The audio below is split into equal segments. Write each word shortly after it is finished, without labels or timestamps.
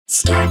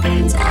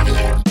Starburns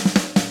Audio.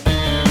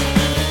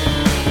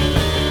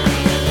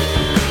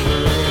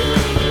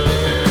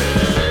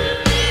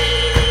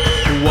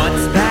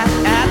 What's that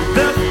at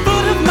the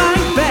foot of my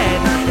bed?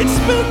 It's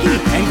spooky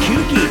and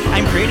kooky,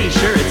 I'm pretty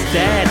sure it's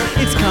dead.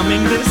 It's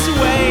coming this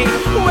way.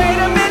 Wait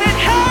a minute,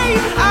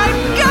 hey,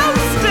 I'm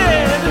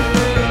ghosted!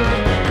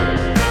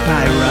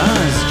 By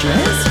Roz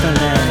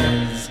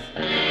Dressfelez.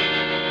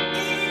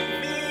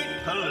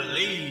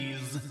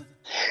 Please.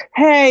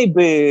 Hey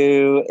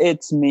boo,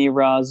 it's me,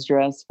 Roz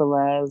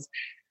Dressfelez.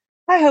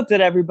 I hope that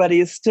everybody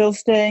is still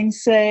staying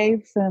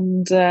safe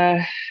and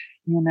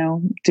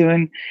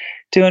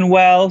doing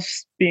well,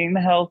 being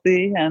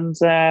healthy, and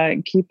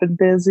keeping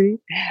busy.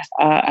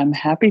 I'm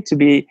happy to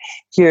be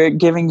here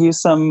giving you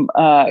some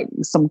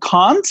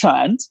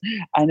content.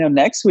 I know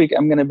next week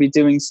I'm going to be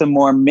doing some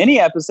more mini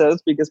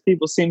episodes because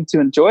people seem to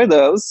enjoy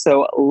those,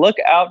 so look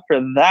out for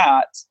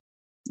that.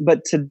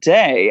 But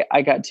today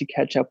I got to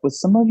catch up with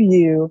some of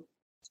you,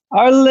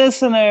 our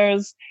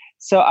listeners.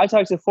 So I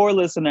talked to 4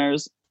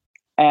 listeners,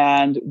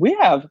 and we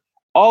have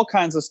all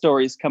kinds of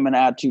stories coming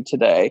at you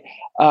today.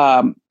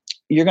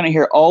 You're going to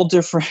hear all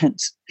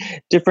different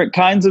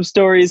kinds of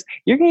stories.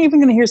 You're even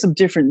going to hear some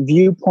different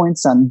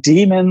viewpoints on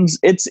demons.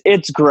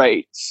 It's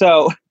great.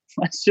 So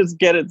let's just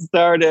get it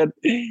started.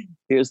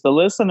 Here's the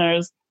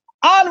listeners.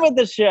 On with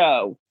the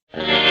show.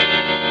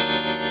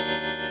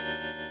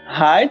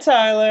 Hi,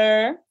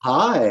 Tyler.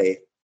 Hi.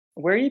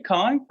 Where are you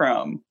calling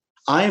from?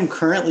 I am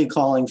currently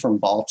calling from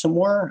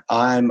Baltimore.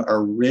 I'm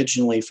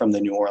originally from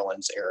the New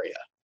Orleans area.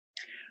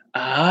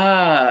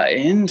 Ah,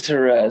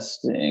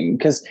 interesting.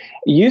 Because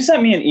you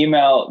sent me an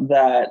email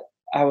that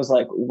I was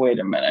like, wait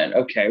a minute.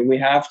 Okay,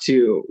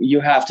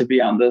 you have to be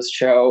on this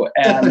show.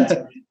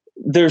 And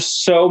there was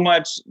so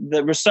much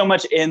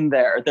in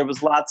there. There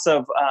was lots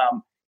of,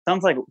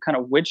 sounds like kind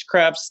of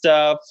witchcraft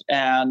stuff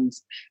and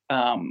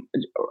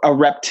a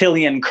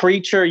reptilian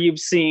creature you've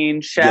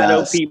seen, shadow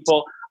Yes.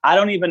 people. I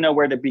don't even know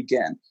where to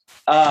begin.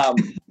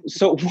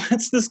 So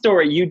what's the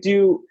story?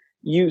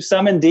 You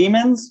summon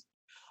demons?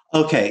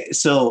 Okay,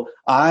 so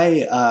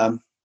I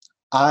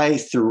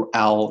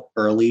throughout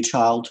early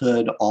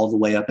childhood all the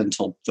way up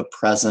until the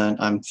present,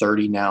 I'm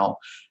 30 now,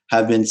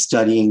 have been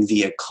studying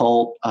the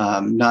occult,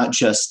 not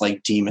just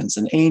like demons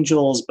and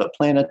angels, but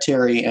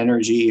planetary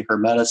energy,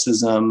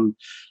 hermeticism,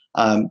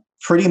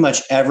 pretty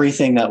much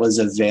everything that was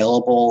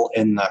available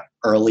in the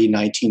early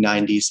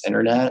 1990s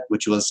internet,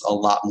 which was a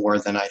lot more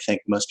than I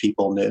think most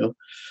people knew.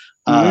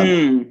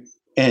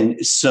 And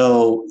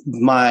so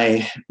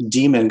my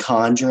demon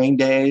conjuring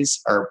days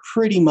are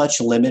pretty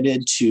much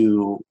limited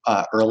to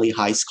early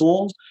high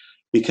school,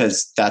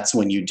 because that's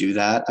when you do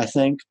that, I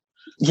think.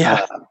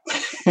 Yeah.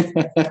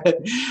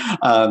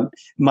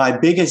 My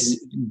biggest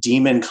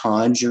demon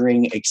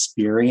conjuring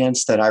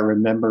experience that I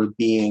remember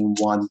being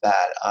one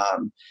that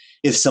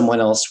if someone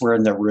else were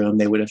in the room,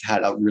 they would have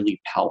had a really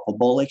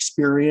palpable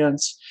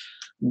experience,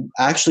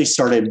 actually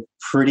started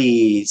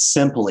pretty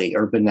simply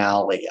or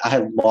banally. I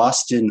had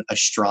lost an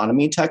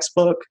astronomy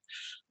textbook,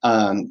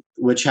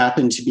 which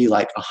happened to be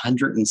like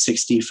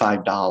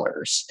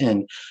 $165.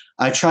 And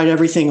I tried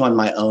everything on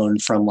my own,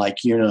 from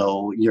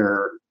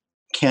your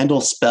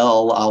candle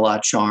spell a la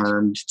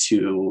Charmed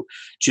to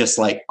just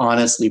like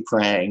honestly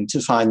praying to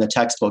find the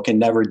textbook, and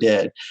never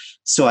did.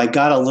 So I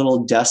got a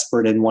little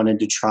desperate and wanted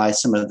to try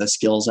some of the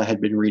skills I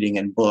had been reading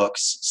in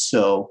books.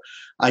 So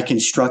I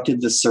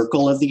constructed the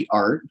Circle of the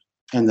Art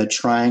and the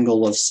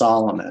Triangle of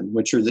Solomon,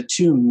 which are the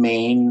 2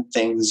 main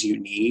things you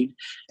need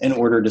in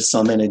order to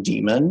summon a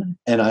demon.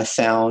 And I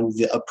found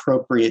the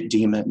appropriate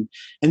demon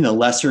in the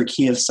Lesser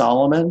Key of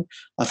Solomon.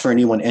 For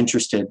anyone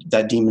interested,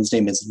 that demon's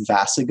name is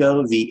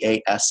Vassego,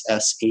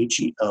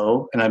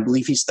 Vasssheo, and I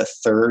believe he's the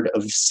 3rd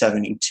of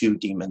 72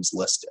 demons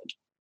listed.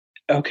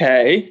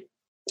 Okay.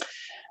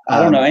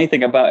 I don't know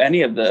anything about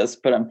any of this,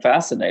 but I'm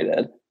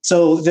fascinated.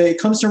 So it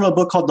comes from a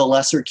book called The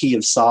Lesser Key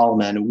of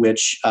Solomon,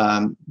 which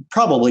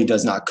probably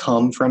does not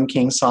come from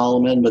King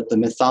Solomon, but the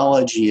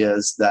mythology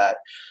is that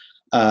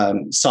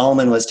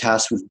Solomon was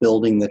tasked with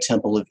building the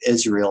Temple of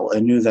Israel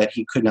and knew that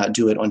he could not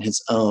do it on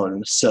his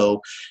own.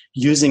 So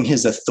using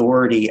his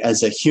authority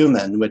as a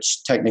human,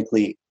 which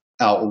technically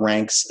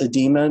outranks a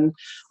demon,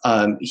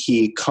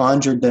 he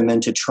conjured them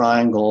into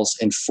triangles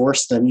and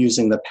forced them,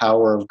 using the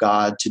power of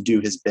God, to do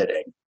his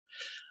bidding.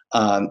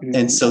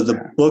 And so the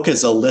book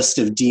is a list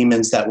of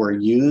demons that were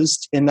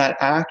used in that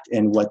act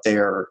and what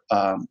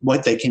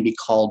they can be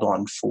called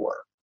on for.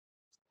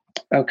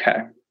 Okay.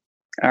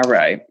 All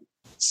right.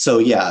 So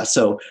yeah.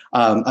 So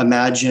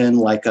imagine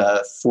like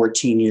a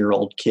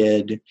 14-year-old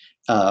kid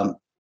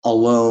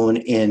alone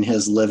in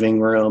his living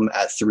room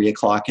at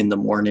 3:00 in the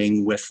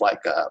morning with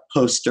like a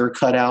poster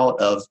cut out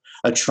of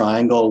a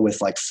triangle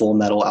with like Full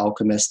Metal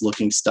Alchemist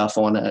looking stuff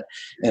on it,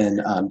 and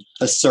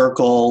a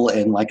circle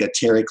and like a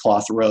terry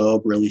cloth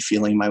robe, really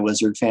feeling my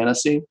wizard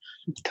fantasy.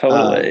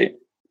 Totally.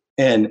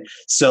 And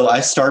so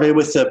I started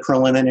with the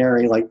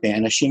preliminary like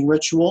banishing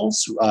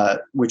rituals,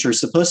 which are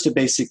supposed to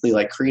basically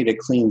like create a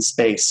clean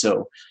space.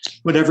 So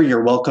whatever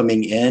you're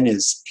welcoming in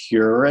is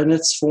pure in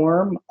its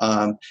form,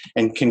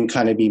 and can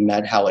kind of be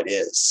met how it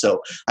is.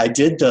 So I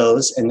did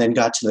those and then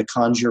got to the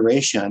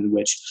conjuration,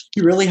 which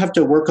you really have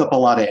to work up a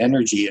lot of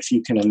energy if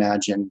you can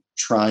imagine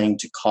trying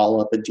to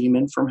call up a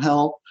demon from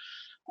hell.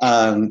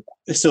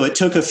 So it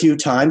took a few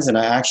times, and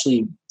I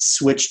actually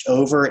switched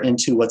over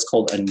into what's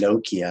called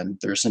Enochian.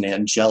 There's an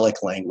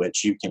angelic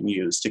language you can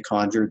use to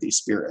conjure these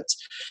spirits.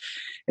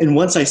 And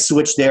once I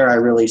switched there, I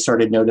really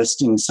started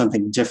noticing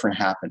something different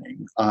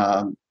happening.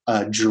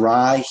 A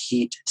dry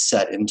heat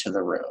set into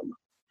the room.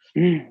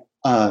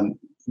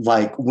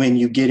 Like when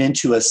you get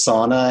into a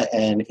sauna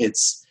and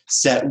it's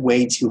set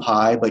way too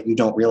high, but you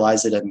don't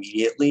realize it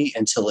immediately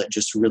until it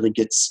just really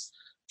gets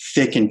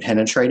thick and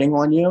penetrating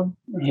on you.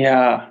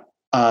 Yeah.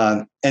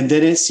 And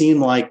then it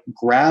seemed like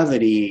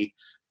gravity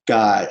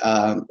got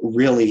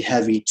really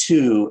heavy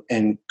too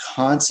and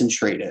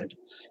concentrated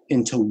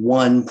into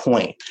one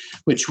point,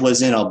 which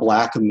was in a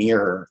black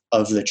mirror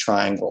of the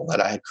triangle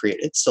that I had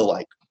created. So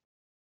like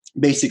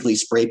basically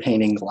spray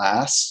painting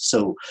glass.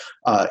 So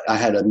I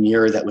had a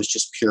mirror that was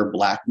just pure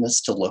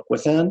blackness to look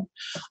within.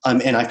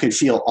 And I could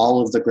feel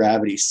all of the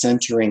gravity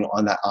centering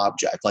on that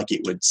object, like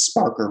it would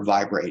spark or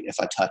vibrate if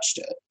I touched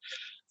it.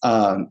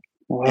 Whoa.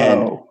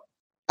 And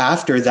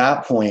after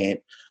that point,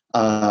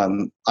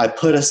 I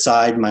put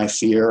aside my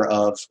fear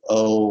of,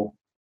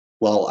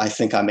 well, I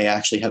think I may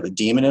actually have a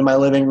demon in my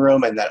living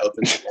room, and that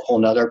opens a whole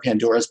nother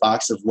Pandora's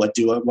box of what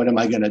am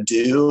I going to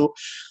do?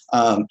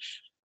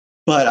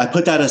 But I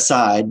put that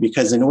aside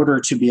because in order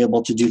to be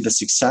able to do this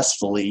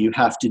successfully, you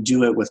have to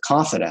do it with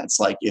confidence.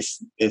 Like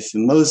if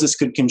Moses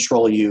could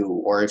control you,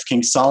 or if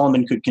King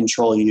Solomon could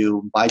control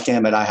you, by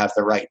damn it, I have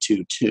the right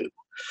to too.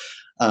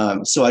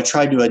 So I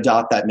tried to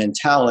adopt that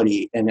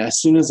mentality. And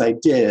as soon as I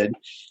did,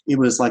 it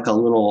was like a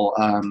little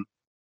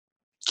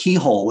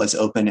keyhole was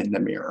open in the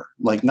mirror.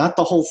 Like not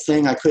the whole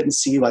thing. I couldn't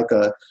see like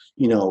a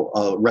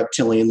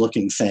reptilian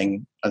looking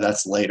thing.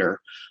 That's later.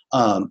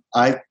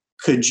 I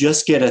could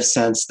just get a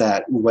sense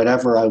that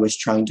whatever I was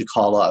trying to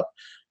call up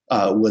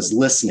was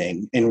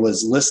listening, and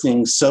was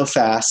listening so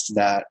fast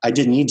that I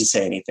didn't need to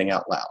say anything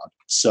out loud.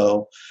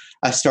 So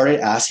I started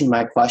asking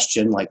my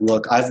question, like,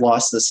 look, I've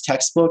lost this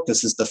textbook.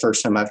 This is the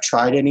first time I've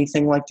tried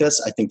anything like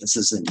this. I think this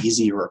is an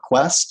easy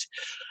request.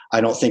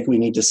 I don't think we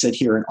need to sit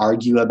here and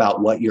argue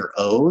about what you're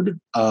owed.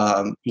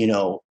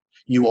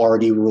 You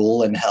already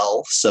rule in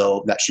hell,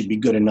 so that should be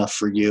good enough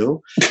for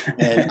you.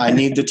 And I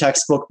need the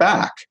textbook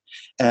back.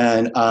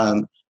 And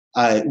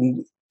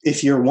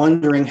if you're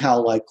wondering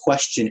how like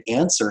question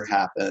answer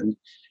happened,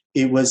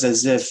 it was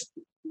as if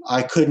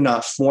I could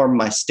not form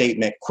my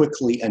statement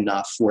quickly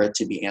enough for it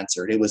to be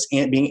answered. It was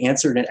being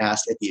answered and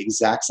asked at the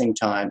exact same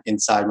time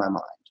inside my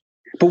mind.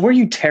 But were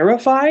you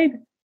terrified?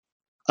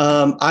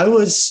 I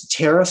was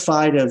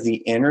terrified of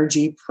the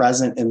energy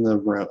present in the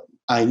room.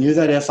 I knew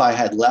that if I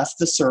had left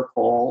the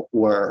circle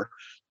or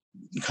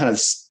kind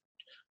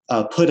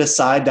of put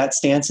aside that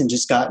stance and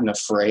just gotten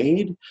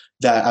afraid,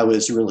 that I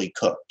was really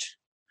cooked.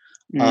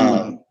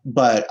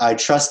 But I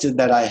trusted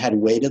that I had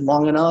waited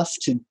long enough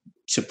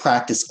to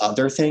practice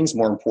other things,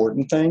 more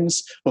important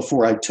things,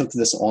 before I took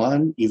this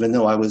on, even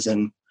though I was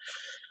in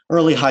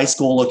early high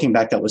school. Looking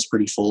back, that was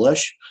pretty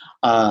foolish.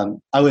 I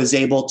was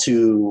able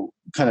to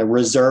kind of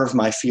reserve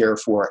my fear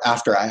for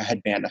after I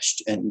had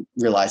vanished and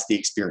realized the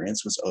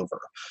experience was over.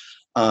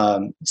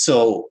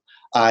 So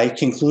I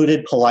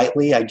concluded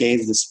politely. I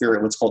gave the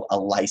spirit what's called a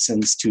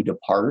license to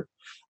depart,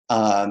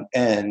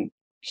 and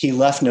he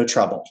left no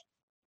trouble.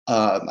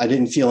 I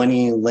didn't feel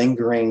any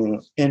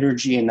lingering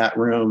energy in that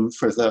room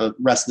for the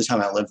rest of the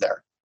time I lived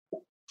there.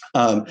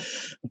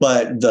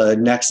 But the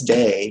next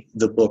day,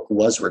 the book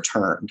was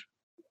returned.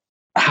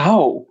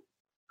 How?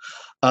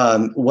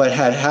 What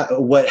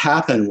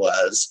happened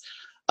was,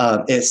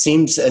 it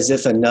seems as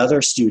if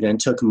another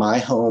student took my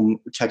home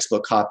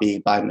textbook copy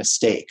by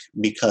mistake,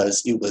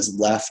 because it was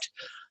left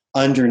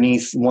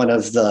underneath one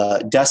of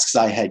the desks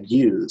I had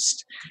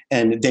used,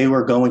 and they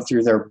were going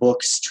through their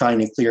books trying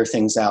to clear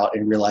things out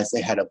and realized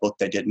they had a book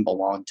that didn't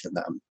belong to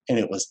them, and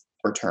it was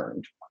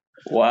returned.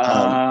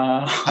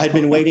 Wow. I'd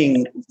been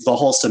waiting the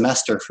whole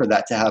semester for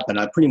that to happen.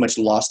 I pretty much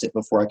lost it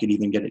before I could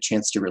even get a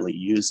chance to really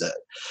use it.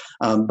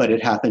 But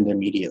it happened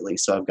immediately,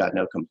 so I've got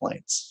no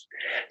complaints.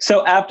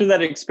 So after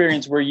that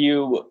experience, were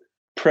you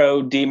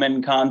pro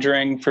demon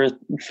conjuring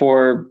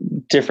for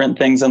different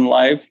things in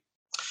life?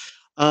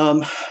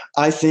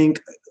 I think,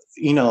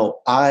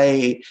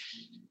 I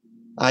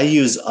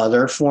use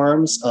other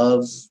forms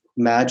of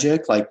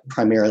magic, like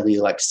primarily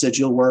like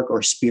sigil work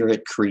or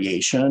spirit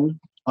creation,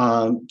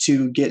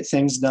 to get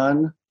things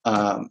done,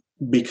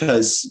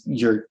 because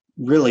you're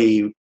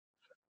really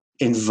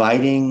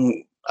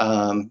inviting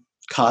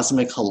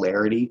cosmic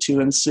hilarity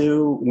to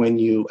ensue when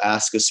you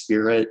ask a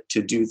spirit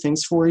to do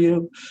things for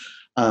you.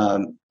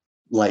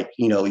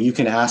 You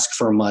can ask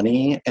for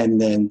money,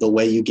 and then the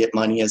way you get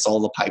money is all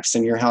the pipes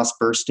in your house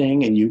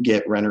bursting, and you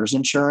get renter's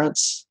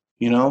insurance.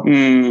 you know?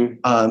 Mm.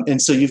 And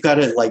so you've got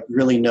to like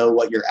really know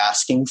what you're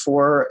asking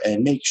for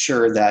and make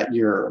sure that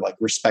you're like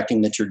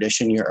respecting the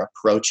tradition you're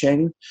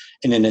approaching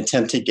in an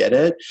attempt to get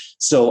it.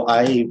 So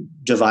I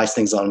devise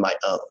things on my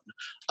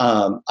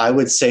own. I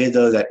would say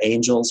though that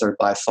angels are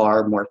by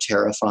far more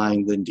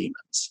terrifying than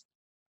demons.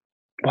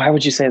 Why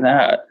would you say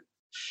that?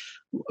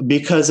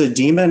 Because a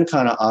demon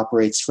kind of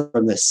operates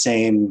from the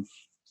same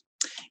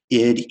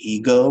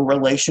id-ego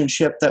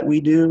relationship that we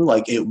do.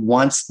 Like it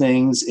wants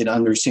things, it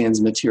understands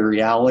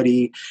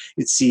materiality,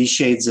 it sees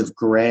shades of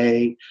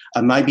gray.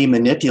 It might be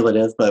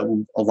manipulative, but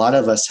a lot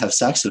of us have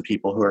sex with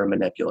people who are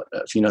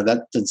manipulative. You know,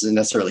 that doesn't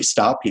necessarily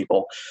stop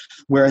people.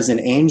 Whereas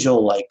an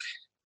angel like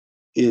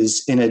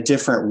is in a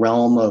different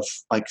realm of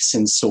like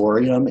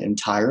sensorium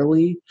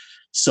entirely.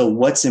 So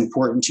what's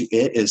important to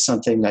it is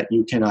something that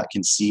you cannot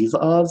conceive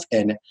of,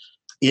 and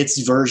its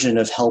version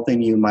of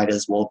helping you might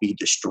as well be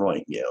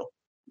destroying you.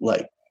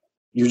 Like,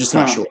 you're just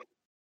not sure.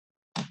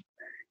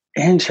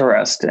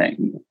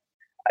 Interesting.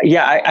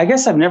 Yeah, I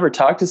guess I've never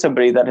talked to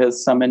somebody that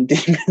has summoned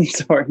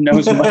demons or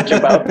knows much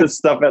about this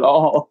stuff at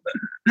all.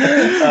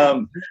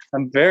 I'm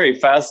very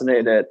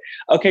fascinated.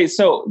 Okay,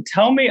 so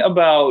tell me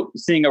about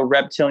seeing a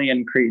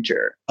reptilian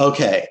creature.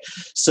 Okay,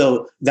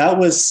 so that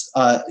was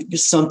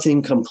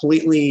something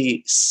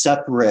completely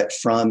separate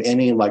from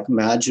any like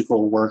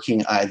magical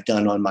working I've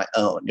done on my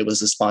own. It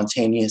was a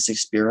spontaneous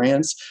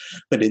experience,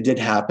 but it did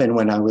happen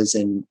when I was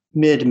in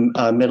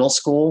middle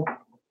school.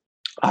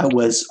 I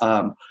was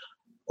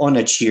on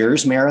a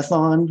Cheers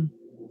marathon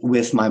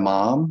with my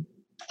mom.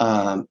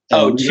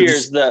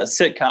 Cheers, the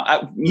sitcom.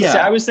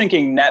 I was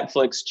thinking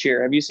Netflix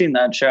Cheer. Have you seen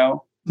that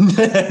show?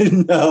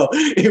 No,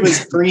 it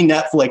was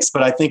pre-Netflix,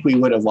 but I think we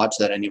would have watched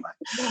that anyway.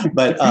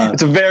 But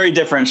it's a very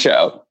different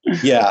show.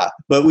 Yeah,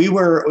 but we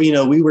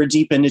were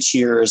deep into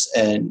Cheers,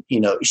 and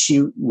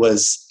she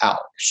was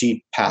out.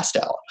 She passed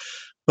out.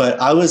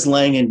 But I was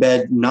laying in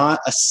bed, not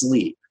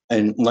asleep.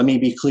 And let me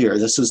be clear,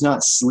 this was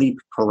not sleep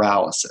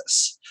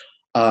paralysis.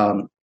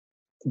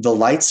 The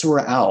lights were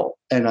out,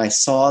 and I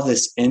saw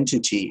this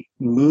entity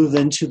move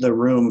into the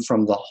room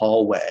from the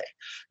hallway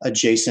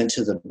adjacent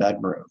to the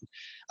bedroom.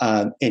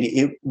 And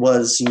it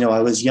was, I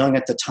was young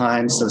at the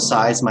time, so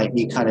size might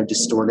be kind of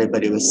distorted,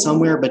 but it was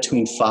somewhere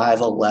between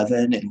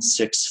 5'11" and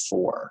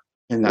 6'4"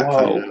 in that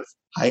kind of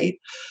height.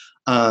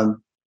 And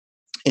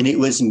it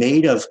was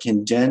made of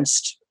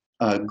condensed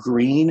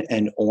green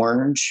and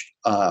orange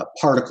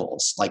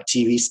particles, like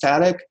TV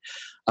static,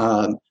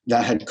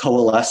 that had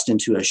coalesced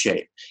into a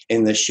shape.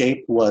 And the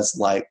shape was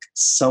like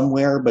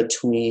somewhere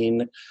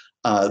between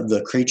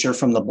the creature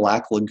from the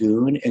Black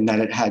Lagoon, and that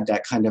it had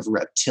that kind of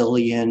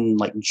reptilian,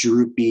 like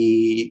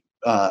droopy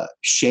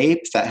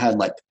shape that had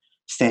like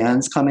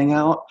fans coming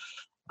out.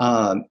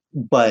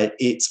 But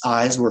its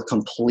eyes were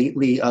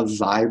completely a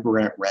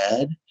vibrant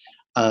red.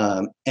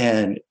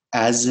 And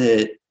as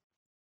it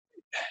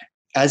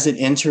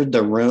entered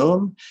the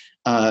room,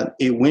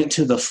 it went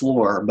to the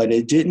floor, but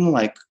it didn't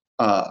like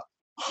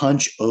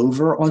hunch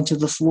over onto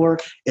the floor.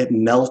 It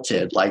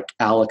melted like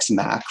Alex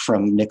Mack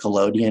from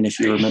Nickelodeon, if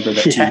you remember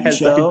that TV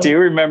show. I do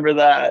remember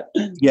that.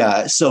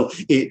 Yeah, so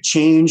it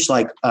changed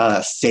like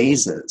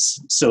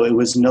phases. So it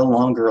was no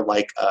longer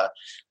like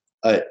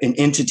an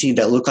entity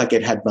that looked like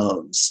it had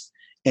bones.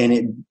 And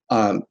it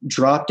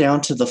dropped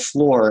down to the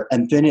floor,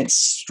 and then it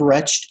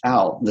stretched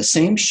out the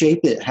same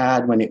shape it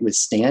had when it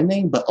was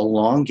standing, but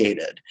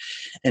elongated.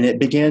 And it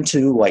began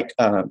to like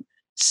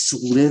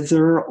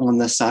slither on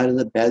the side of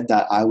the bed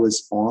that I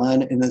was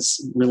on in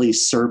this really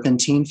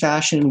serpentine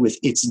fashion, with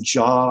its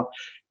jaw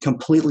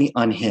completely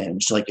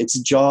unhinged. Like its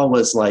jaw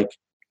was like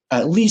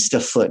at least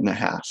 1.5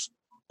 feet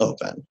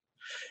open.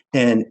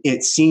 And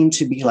it seemed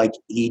to be like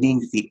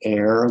eating the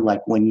air,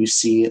 like when you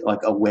see like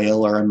a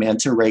whale or a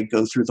manta ray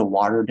go through the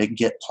water to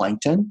get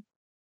plankton.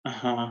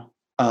 Uh-huh.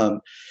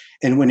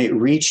 And when it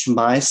reached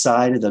my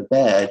side of the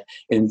bed,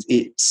 and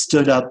it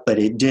stood up, but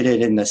it did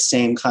it in the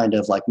same kind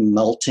of like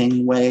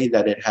melting way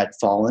that it had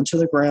fallen to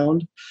the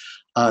ground.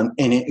 And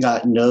it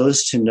got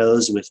nose to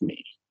nose with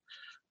me.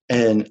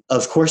 And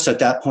of course, at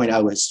that point,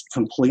 I was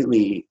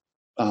completely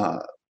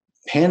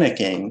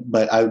panicking,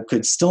 but I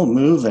could still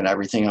move and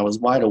everything. I was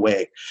wide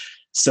awake.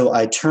 So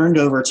I turned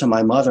over to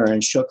my mother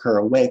and shook her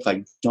awake,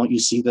 like, don't you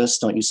see this?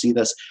 Don't you see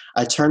this?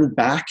 I turned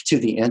back to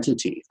the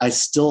entity. I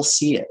still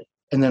see it.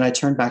 And then I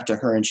turned back to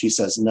her and she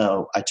says,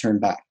 no, I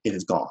turned back. It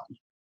is gone.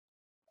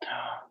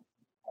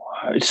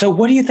 So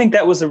what do you think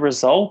that was a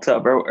result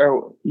of?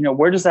 Or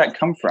where does that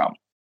come from?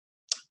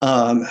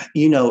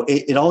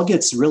 It all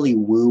gets really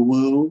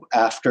woo-woo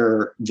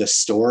after the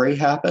story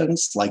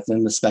happens, like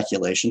then the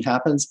speculation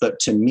happens. But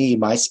to me,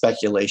 my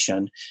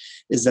speculation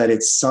is that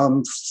it's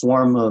some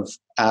form of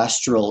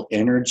astral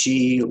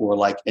energy or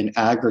like an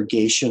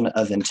aggregation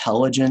of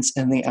intelligence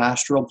in the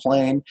astral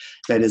plane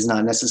that is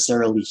not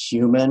necessarily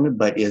human,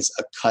 but is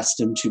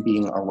accustomed to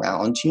being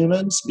around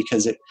humans,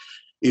 because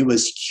it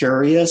was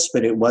curious,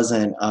 but it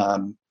wasn't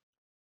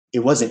it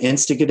wasn't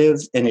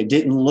instigative, and it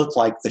didn't look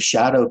like the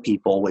shadow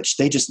people, which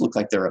they just look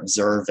like they're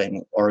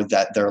observing or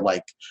that they're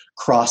like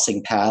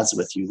crossing paths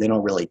with you. They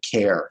don't really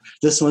care.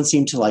 This one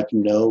seemed to like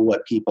know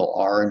what people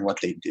are and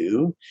what they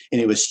do, and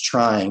it was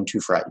trying to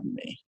frighten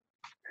me.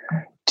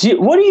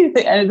 What do you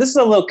think? And this is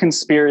a little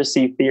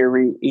conspiracy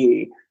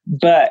theory,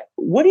 but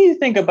what do you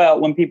think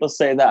about when people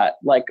say that,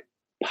 like,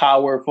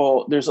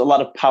 there's a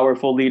lot of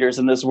powerful leaders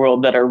in this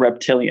world that are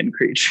reptilian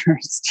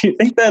creatures? Do you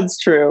think that's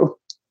true?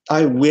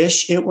 I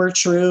wish it were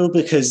true,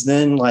 because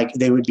then like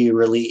they would be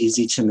really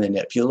easy to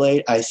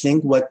manipulate. I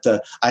think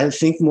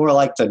more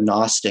like the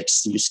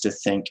Gnostics used to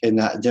think, in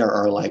that there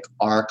are like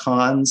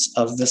archons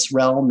of this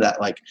realm,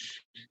 that like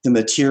the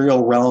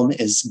material realm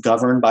is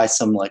governed by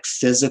some like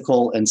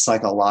physical and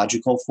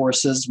psychological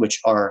forces, which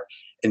are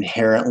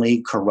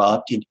inherently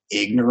corrupt and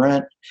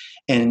ignorant.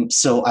 And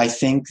so I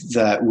think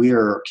that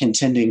we're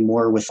contending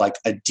more with like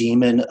a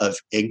demon of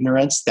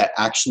ignorance that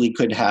actually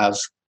could have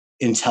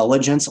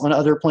intelligence on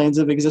other planes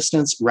of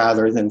existence,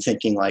 rather than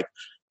thinking like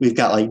we've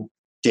got like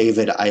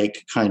David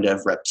Icke kind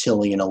of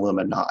reptilian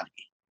Illuminati.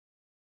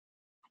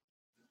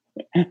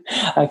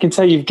 I can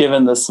tell you've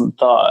given this some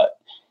thought.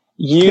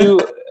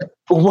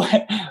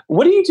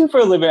 What do you do for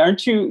a living?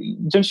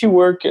 Don't you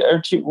work?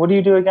 What do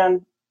you do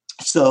again?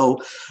 So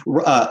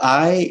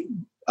I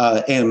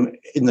am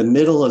in the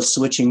middle of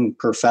switching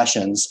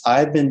professions.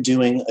 I've been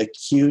doing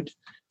acute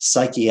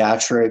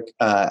psychiatric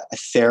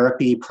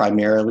therapy,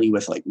 primarily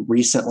with like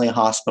recently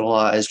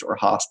hospitalized or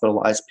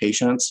hospitalized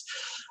patients,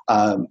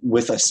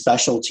 with a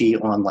specialty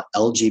on like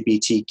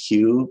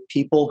LGBTQ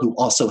people who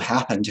also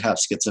happen to have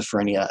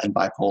schizophrenia and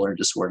bipolar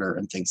disorder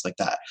and things like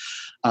that.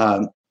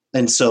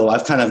 And so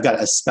I've kind of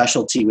got a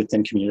specialty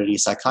within community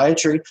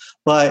psychiatry,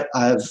 but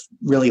I've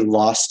really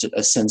lost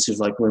a sense of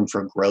like room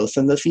for growth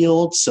in the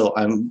field. So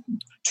I'm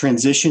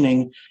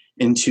transitioning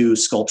into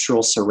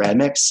sculptural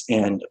ceramics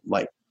and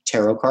like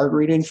tarot card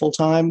reading full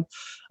time.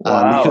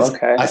 Wow, because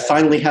okay. I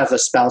finally have a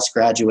spouse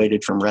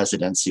graduated from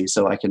residency,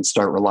 so I can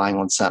start relying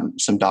on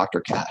some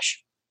Dr.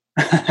 Cash.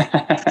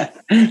 Okay,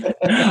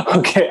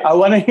 I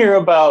want to hear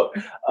about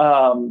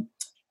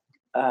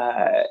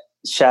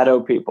shadow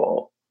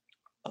people.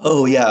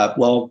 Oh yeah,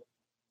 well,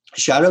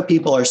 shadow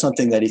people are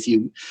something that if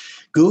you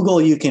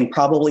Google, you can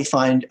probably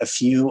find a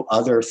few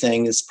other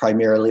things,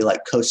 primarily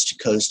like Coast to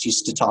Coast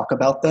used to talk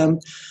about them.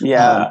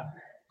 Yeah.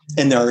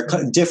 And there are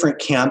different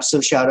camps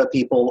of shadow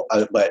people,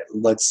 but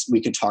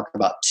we could talk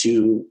about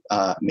two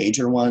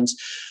major ones.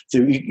 So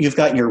you've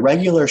got your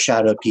regular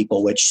shadow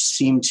people, which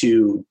seem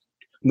to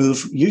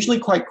move usually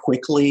quite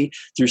quickly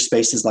through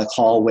spaces like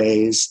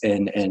hallways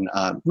and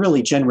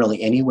really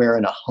generally anywhere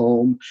in a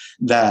home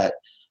that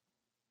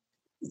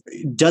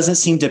doesn't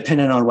seem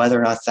dependent on whether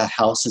or not the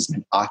house has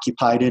been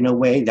occupied in a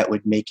way that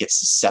would make it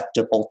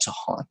susceptible to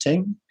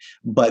haunting,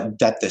 but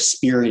that the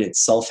spirit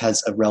itself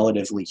has a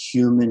relatively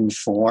human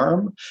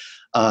form.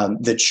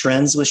 The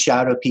trends with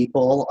shadow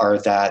people are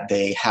that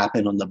they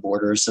happen on the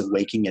borders of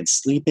waking and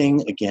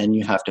sleeping. Again,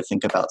 you have to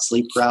think about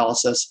sleep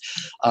paralysis,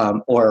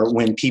 or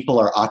when people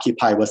are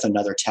occupied with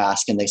another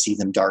task and they see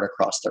them dart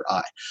across their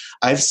eye.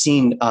 I've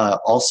seen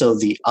also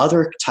the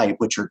other type,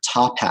 which are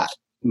top hat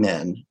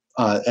men.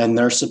 And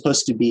they're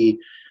supposed to be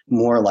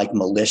more like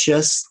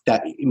malicious,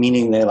 that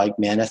meaning they like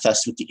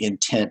manifest with the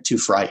intent to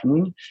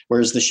frighten,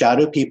 whereas the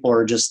shadow people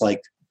are just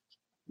like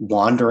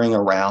wandering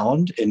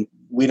around, and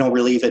we don't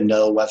really even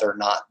know whether or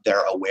not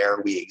they're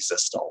aware we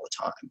exist all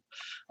the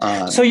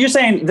time. So you're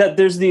saying that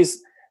there's these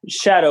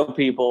shadow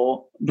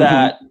people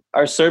that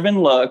are serving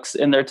looks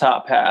in their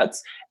top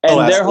hats,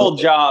 and their whole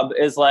job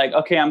is like,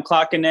 okay, I'm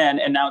clocking in,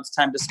 and now it's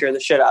time to scare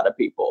the shit out of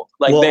people.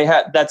 Like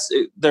that's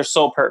their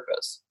sole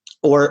purpose.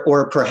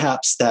 Or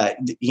perhaps that,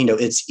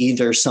 it's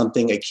either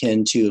something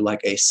akin to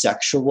like a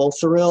sexual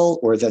thrill,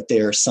 or that they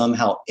are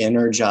somehow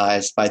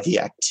energized by the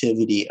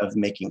activity of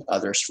making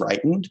others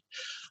frightened.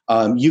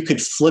 You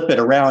could flip it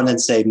around and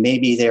say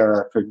maybe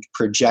they're a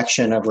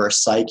projection of our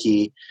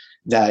psyche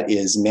that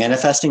is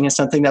manifesting as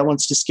something that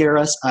wants to scare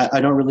us. I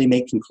don't really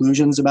make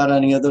conclusions about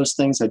any of those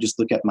things. I just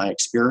look at my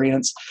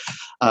experience.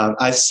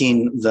 I've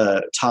seen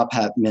the top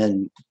hat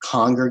men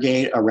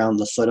congregate around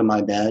the foot of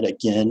my bed,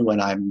 again, when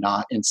I'm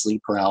not in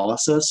sleep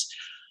paralysis.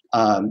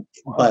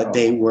 But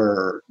they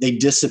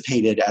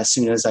dissipated as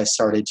soon as I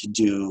started to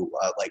do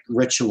like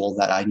ritual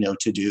that I know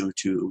to do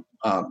to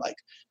like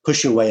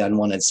push away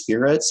unwanted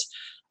spirits.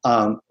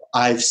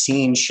 I've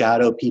seen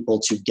shadow people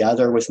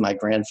together with my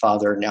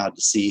grandfather, now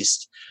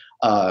deceased,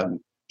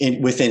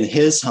 within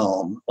his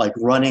home, like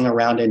running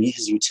around in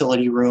his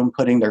utility room,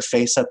 putting their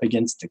face up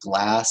against the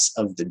glass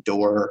of the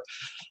door.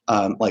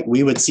 Like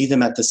we would see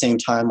them at the same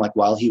time, like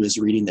while he was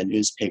reading the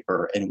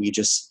newspaper, and we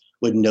just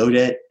would note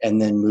it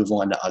and then move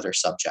on to other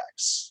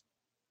subjects.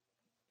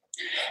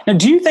 Now,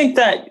 do you think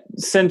that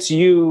since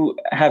you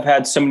have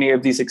had so many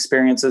of these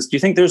experiences, do you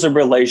think there's a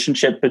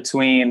relationship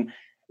between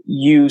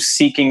you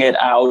seeking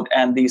it out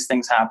and these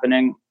things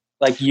happening?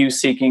 Like you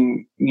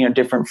seeking,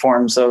 different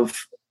forms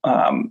of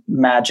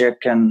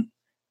magic and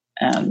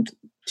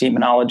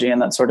demonology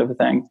and that sort of a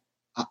thing?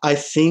 I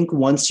think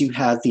once you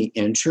have the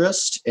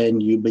interest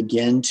and you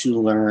begin to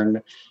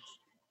learn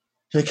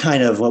the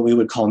kind of what we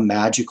would call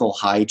magical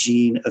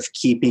hygiene of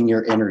keeping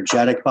your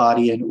energetic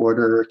body in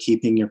order,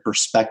 keeping your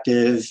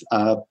perspective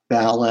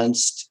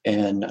balanced,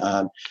 and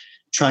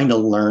trying to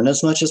learn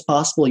as much as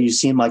possible, you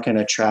seem like an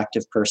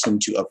attractive person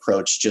to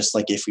approach, just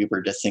like if we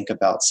were to think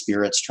about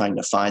spirits trying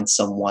to find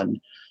someone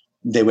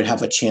they would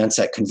have a chance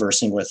at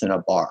conversing with in a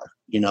bar,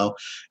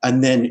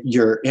 and then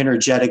your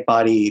energetic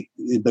body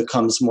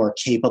becomes more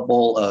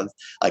capable of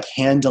like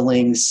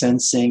handling,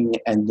 sensing,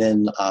 and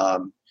then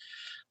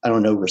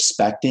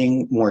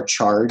respecting more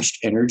charged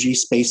energy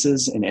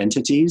spaces and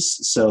entities.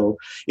 So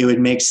it would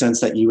make sense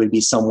that you would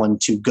be someone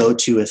to go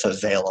to if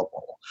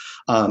available.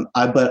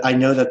 But I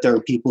know that there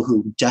are people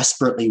who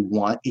desperately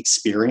want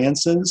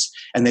experiences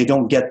and they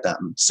don't get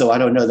them. So I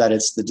don't know that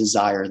it's the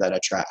desire that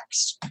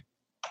attracts.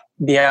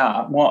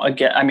 Yeah. Well,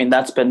 again, I mean,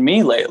 that's been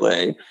me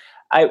lately.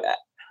 I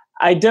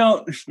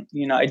don't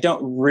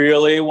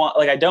really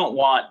want, I don't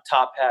want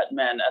top hat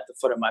men at the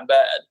foot of my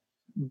bed,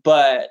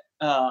 but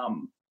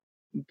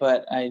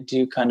I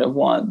do kind of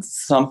want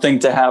something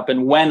to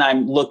happen when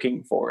I'm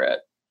looking for it.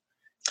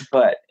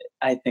 But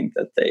I think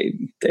that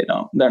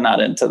they're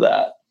not into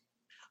that.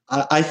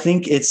 I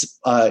think it's,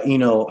 I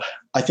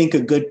think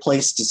a good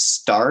place to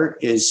start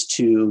is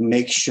to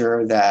make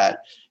sure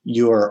that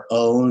your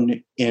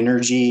own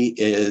energy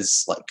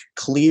is like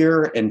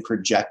clear and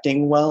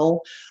projecting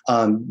well,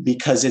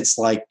 because it's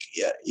like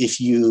if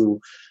you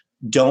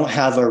don't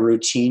have a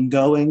routine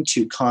going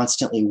to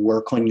constantly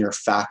work on your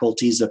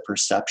faculties of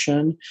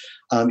perception,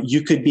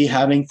 you could be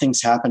having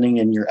things happening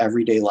in your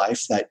everyday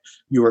life that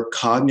you are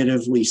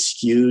cognitively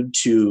skewed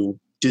to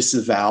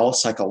disavow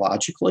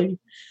psychologically.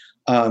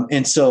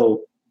 And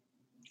so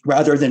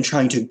rather than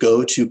trying to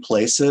go to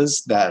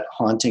places that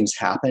hauntings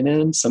happen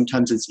in,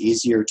 sometimes it's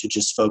easier to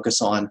just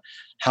focus on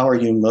how are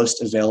you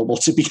most available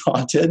to be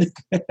haunted.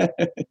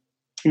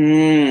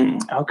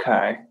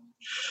 Okay.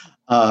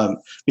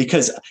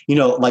 Because,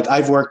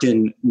 I've worked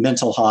in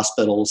mental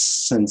hospitals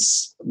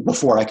since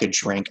before I could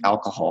drink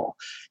alcohol,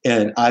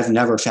 and I've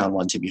never found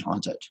one to be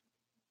haunted.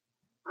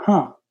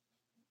 Huh.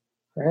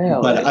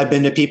 Really? But I've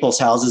been to people's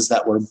houses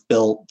that were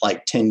built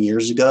like 10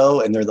 years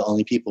ago, and they're the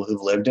only people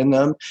who've lived in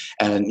them.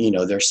 And,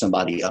 there's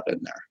somebody up in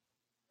there.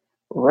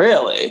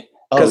 Really?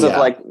 Because of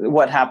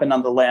what happened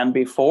on the land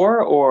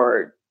before,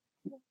 or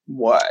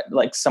what?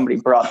 Like somebody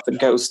brought the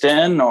ghost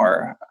in,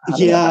 or?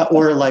 Yeah.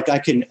 Or I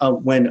can,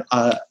 when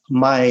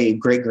my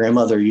great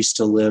grandmother used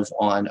to live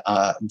on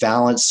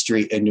Valence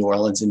Street in New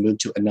Orleans and moved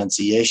to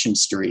Annunciation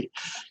Street,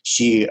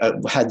 she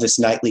had this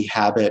nightly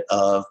habit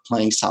of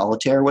playing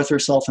solitaire with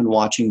herself and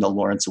watching the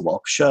Lawrence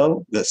Welk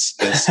show. This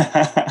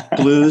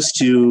clues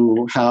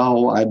to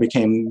how I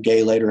became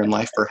gay later in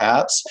life,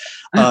 perhaps.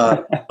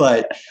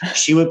 But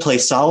she would play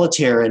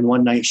solitaire, and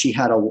one night she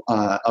had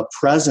a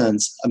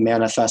presence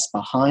manifest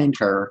behind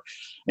her,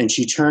 and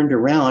she turned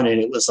around, and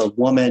it was a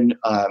woman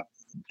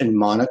in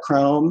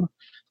monochrome,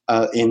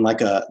 in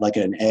like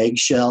an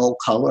eggshell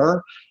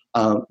color,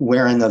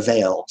 wearing a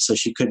veil, so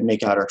she couldn't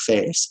make out her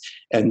face.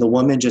 And the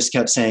woman just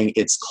kept saying,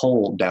 "It's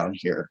cold down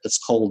here. It's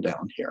cold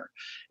down here."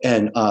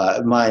 And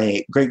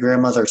my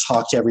great-grandmother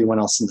talked to everyone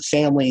else in the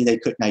family. They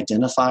couldn't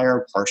identify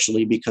her,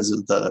 partially because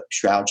of the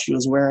shroud she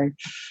was wearing.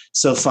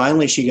 So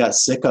finally she got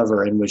sick of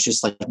her and was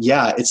just like,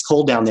 "Yeah, it's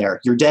cold down there.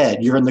 You're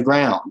dead. You're in the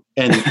ground."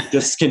 And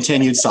just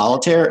continued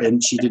solitaire,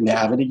 and she didn't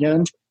have it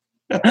again.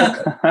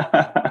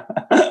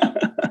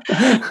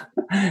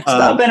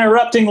 Stop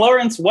interrupting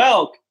Lawrence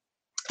Welk.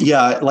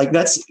 Yeah,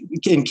 that's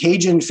in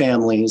Cajun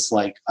families,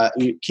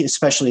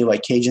 especially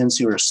Cajuns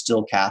who are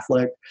still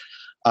Catholic.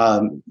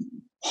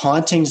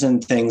 Hauntings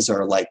and things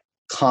are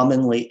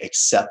commonly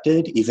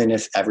accepted, even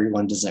if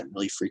everyone doesn't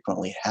really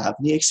frequently have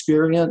the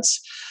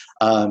experience.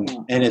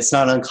 And it's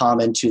not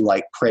uncommon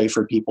to pray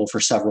for people for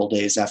several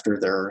days after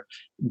they're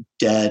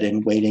dead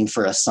and waiting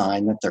for a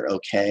sign that they're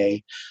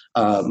okay.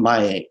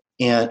 My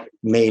aunt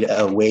made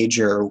a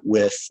wager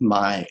with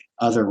my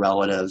other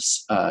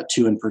relatives,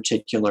 two in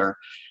particular,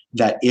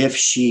 that if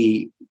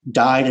she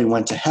died and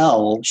went to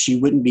hell, she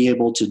wouldn't be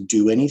able to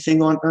do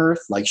anything on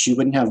earth. She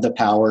wouldn't have the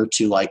power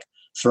to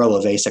throw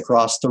a vase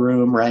across the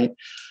room, right?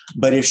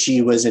 But if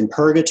she was in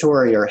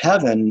purgatory or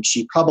heaven,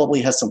 she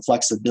probably has some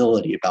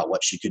flexibility about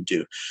what she could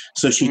do.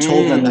 So she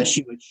told them that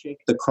she would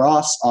shake the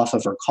cross off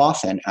of her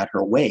coffin at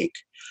her wake.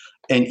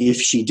 And if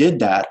she did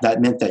that,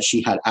 that meant that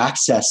she had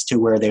access to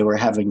where they were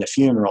having the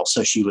funeral,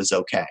 so she was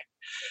okay.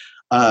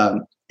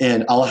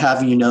 And I'll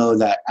have you know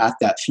that at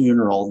that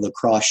funeral, the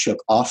cross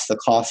shook off the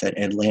coffin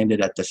and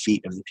landed at the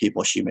feet of the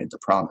people she made the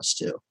promise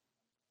to.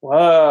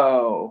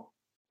 Whoa.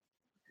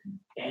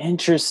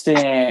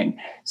 Interesting.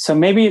 So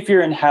maybe if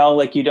you're in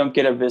hell, you don't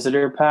get a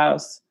visitor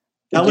pass.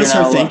 That was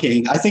her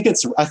thinking. I think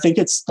it's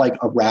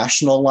a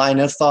rational line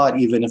of thought,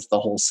 even if the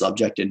whole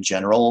subject in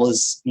general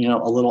is,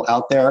 a little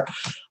out there.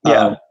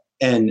 Yeah.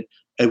 And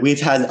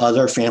we've had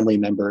other family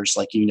members,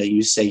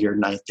 you say your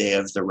ninth day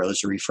of the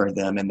rosary for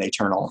them, and they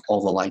turn all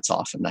the lights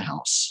off in the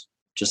house,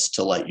 just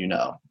to let you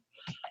know.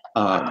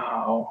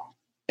 Wow.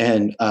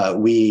 And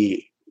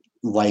we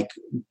like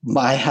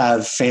I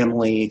have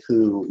family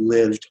who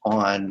lived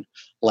on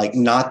like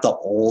not the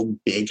old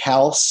big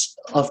house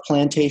of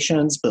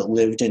plantations, but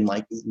lived in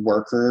like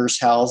workers'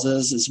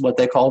 houses is what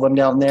they call them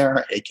down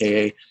there,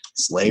 aka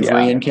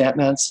slavery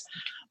encampments,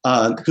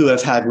 who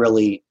have had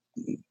really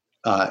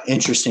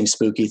interesting,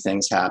 spooky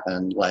things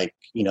happen. Like,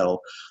 you know,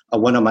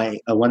 one of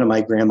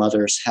my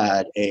grandmothers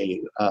had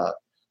a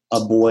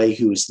boy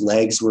whose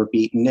legs were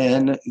beaten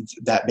in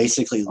that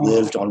basically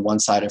lived on one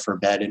side of her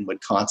bed and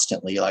would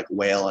constantly like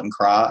wail and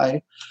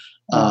cry.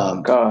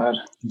 God.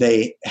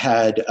 They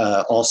had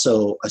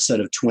also a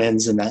set of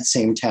twins in that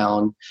same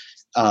town.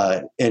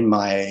 And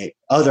my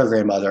other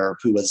grandmother,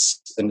 who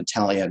was an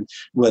Italian,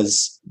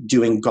 was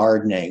doing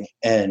gardening,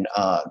 and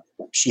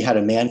she had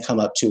a man come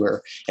up to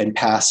her and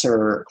pass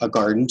her a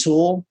garden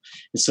tool.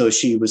 And so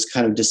she was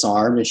kind of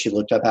disarmed, and she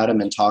looked up at him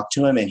and talked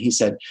to him, and he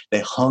said, "They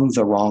hung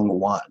the wrong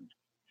one."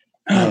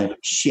 And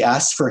she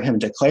asked for him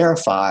to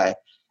clarify,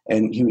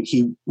 and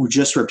he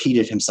just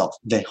repeated himself,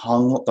 "They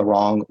hung the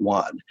wrong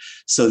one."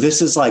 So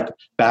this is like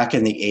back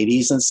in the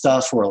 80s and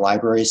stuff, where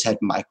libraries had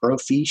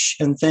microfiche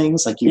and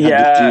things, like you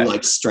had to do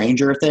like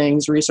Stranger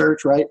Things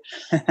research, right?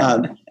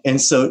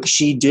 And so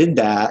she did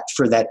that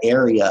for that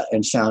area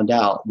and found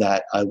out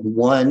that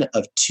one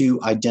of two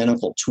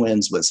identical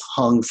twins was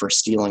hung for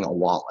stealing a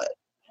wallet,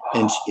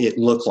 and it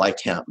looked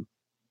like him.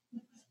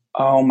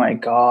 Oh my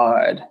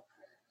God.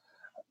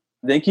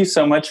 Thank you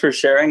so much for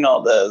sharing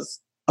all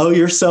this. Oh,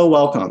 you're so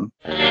welcome.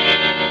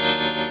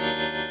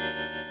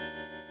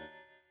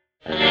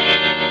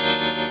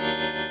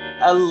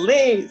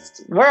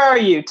 Elise, where are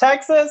you?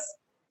 Texas?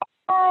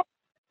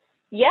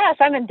 Yes,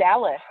 I'm in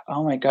Dallas.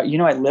 Oh my God. You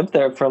know, I lived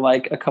there for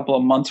like a couple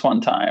of months one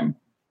time.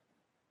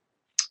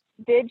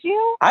 Did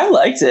you? I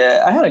liked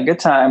it. I had a good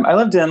time. I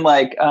lived in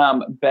like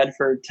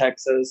Bedford,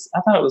 Texas.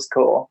 I thought it was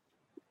cool.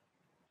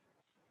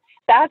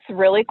 That's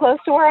really close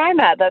to where I'm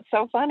at. That's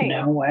so funny.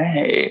 No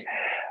way.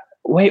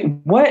 Wait,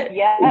 what?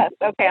 Yes.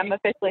 Okay, I'm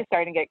officially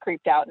starting to get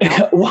creeped out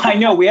now. Well, I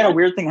know we had a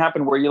weird thing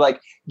happen where you like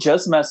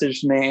just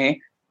messaged me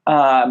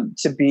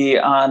to be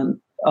on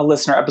a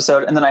listener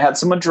episode, and then I had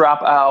someone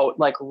drop out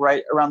like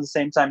right around the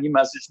same time you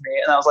messaged me,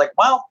 and I was like,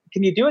 well,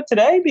 can you do it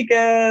today,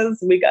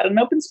 because we got an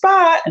open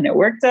spot and it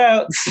worked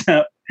out.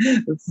 So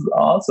this is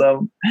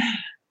awesome.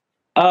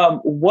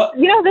 What,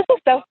 you know, this is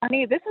so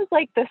funny. This is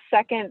like the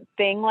second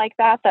thing like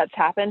that's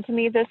happened to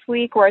me this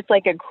week, where it's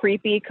like a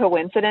creepy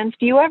coincidence.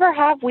 Do you ever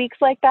have weeks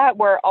like that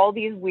where all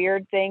these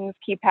weird things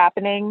keep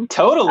happening?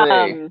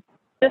 Totally.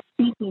 Just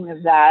speaking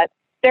of that,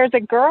 there's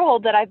a girl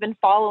that I've been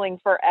following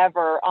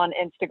forever on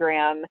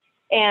Instagram,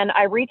 and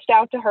I reached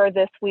out to her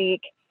this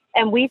week,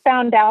 and we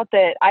found out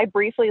that I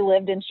briefly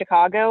lived in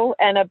Chicago,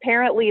 and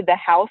apparently the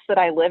house that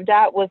I lived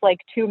at was like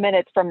 2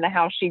 minutes from the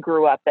house she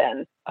grew up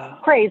in.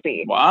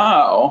 Crazy.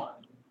 Wow.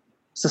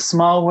 It's a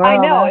small world. I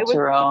know, it was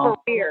all.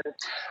 super weird.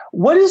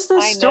 What is the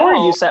story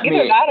you sent Either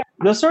me? that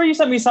The story you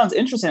sent me sounds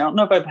interesting. I don't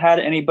know if I've had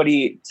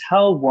anybody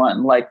tell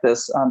one like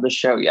this on the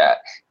show yet.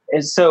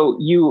 And so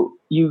you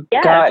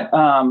got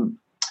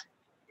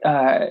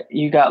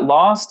you got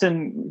lost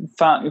and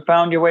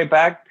found your way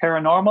back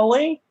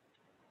paranormally?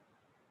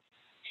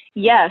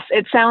 Yes,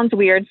 it sounds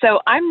weird.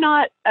 So I'm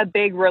not a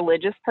big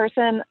religious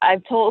person.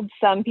 I've told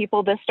some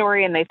people this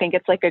story and they think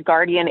it's like a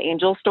guardian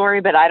angel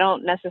story, but I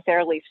don't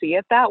necessarily see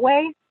it that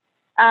way.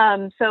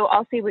 So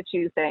I'll see what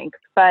you think.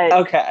 But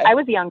okay. I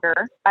was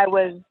younger. I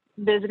was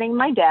visiting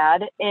my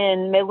dad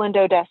in Midland,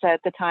 Odessa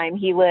at the time.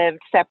 He lived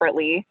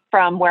separately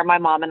from where my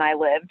mom and I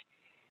lived.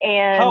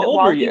 And How old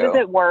while were he you? was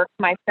at work,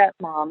 my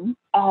stepmom,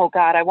 oh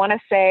God, I want to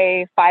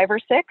say 5 or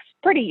 6,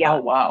 pretty young.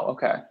 Oh, wow.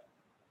 Okay.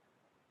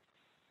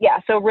 Yeah,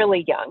 so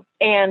really young.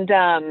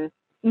 And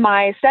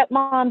my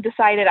stepmom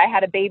decided, I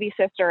had a baby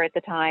sister at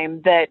the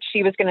time, that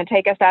she was going to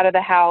take us out of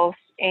the house.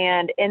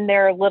 And in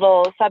their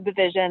little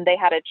subdivision, they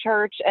had a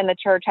church, and the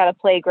church had a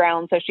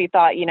playground. So she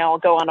thought, you know, I'll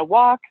go on a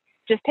walk,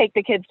 just take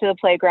the kids to the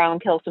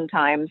playground, kill some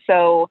time.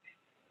 So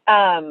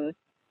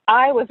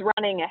I was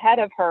running ahead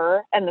of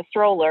her and the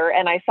stroller,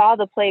 and I saw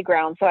the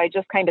playground. So I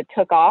just kind of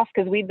took off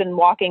because we'd been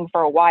walking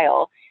for a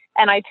while.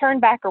 And I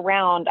turned back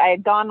around. I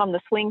had gone on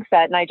the swing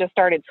set, and I just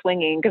started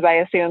swinging because I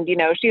assumed, you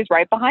know, she's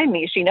right behind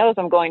me. She knows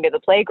I'm going to the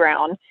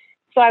playground.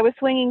 So I was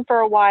swinging for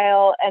a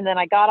while, and then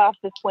I got off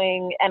the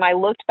swing, and I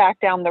looked back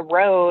down the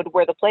road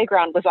where the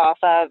playground was off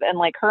of, and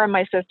like her and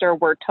my sister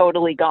were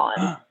totally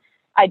gone.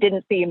 I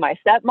didn't see my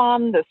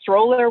stepmom. The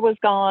stroller was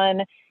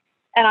gone.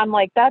 And I'm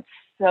like, that's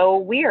so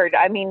weird.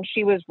 I mean,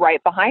 she was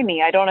right behind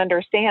me. I don't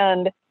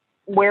understand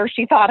where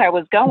she thought I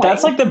was going.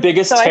 That's like the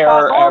biggest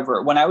terror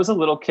ever. When I was a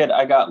little kid,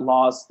 I got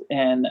lost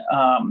in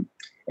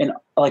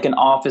like an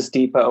Office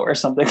Depot or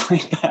something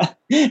like that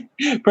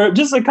for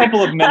just a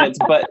couple of minutes.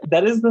 But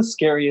that is the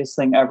scariest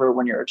thing ever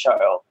when you're a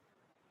child.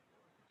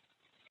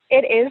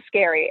 It is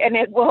scary. And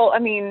it will, I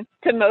mean,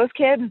 to most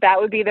kids, that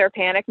would be their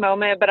panic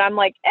moment. But I'm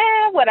like,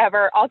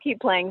 whatever. I'll keep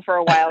playing for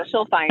a while.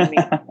 She'll find me.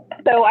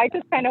 So I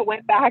just kind of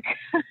went back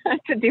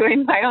to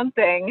doing my own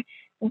thing.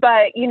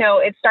 But, you know,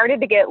 it started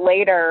to get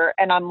later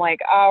and I'm like,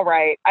 all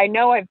right, I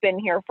know I've been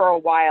here for a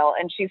while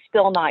and she's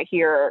still not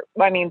here.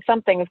 I mean,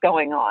 something's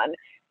going on.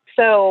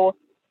 So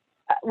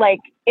like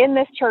in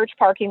this church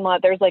parking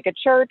lot, there's like a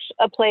church,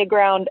 a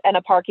playground, and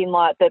a parking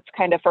lot that's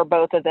kind of for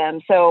both of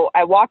them. So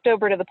I walked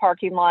over to the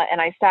parking lot and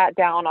I sat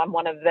down on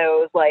one of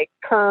those like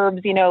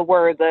curbs, you know,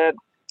 where the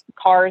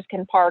cars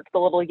can park, the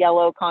little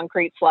yellow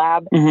concrete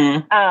slab.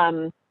 Mm-hmm.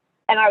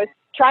 And I was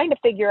trying to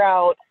figure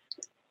out,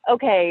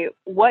 okay,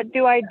 what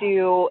do I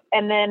do?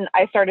 And then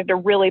I started to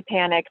really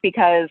panic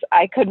because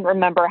I couldn't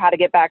remember how to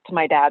get back to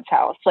my dad's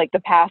house, like the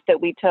path that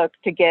we took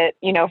to get,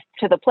 you know,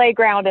 to the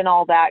playground and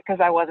all that,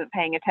 because I wasn't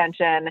paying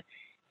attention.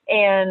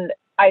 And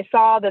I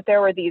saw that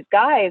there were these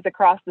guys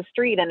across the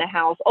street in a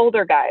house,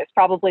 older guys,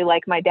 probably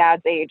like my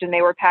dad's age, and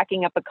they were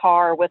packing up a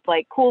car with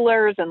like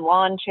coolers and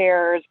lawn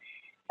chairs.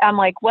 I'm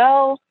like,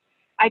 well,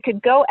 I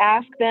could go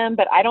ask them,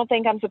 but I don't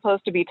think I'm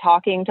supposed to be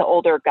talking to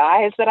older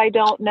guys that I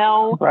don't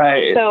know.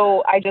 Right.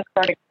 So I just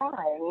started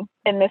crying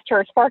in this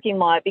church parking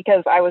lot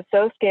because I was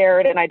so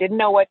scared and I didn't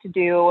know what to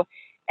do.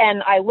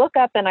 And I look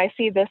up and I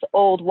see this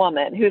old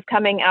woman who's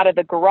coming out of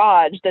the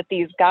garage that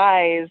these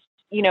guys,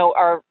 you know,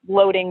 are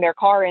loading their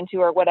car into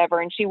or whatever.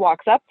 And she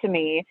walks up to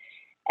me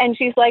and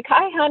she's like,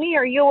 "Hi, honey,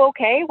 are you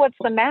okay? What's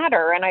the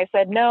matter?" And I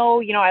said, "No,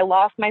 you know, I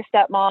lost my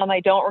stepmom.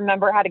 I don't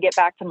remember how to get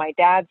back to my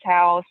dad's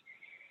house."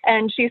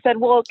 And she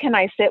said, "Well, can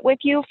I sit with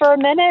you for a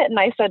minute?" And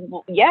I said,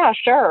 "Well, yeah,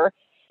 sure."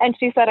 And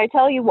she said, "I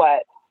tell you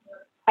what,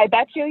 I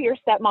bet you your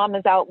stepmom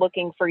is out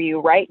looking for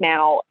you right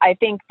now. I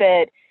think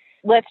that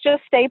let's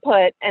just stay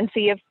put and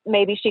see if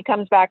maybe she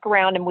comes back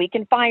around and we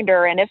can find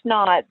her. And if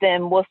not,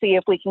 then we'll see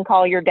if we can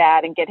call your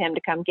dad and get him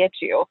to come get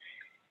you."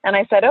 And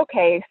I said,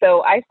 okay.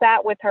 So I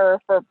sat with her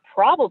for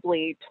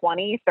probably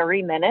 20,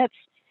 30 minutes.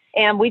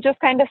 And we just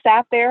kind of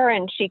sat there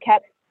and she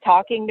kept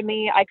talking to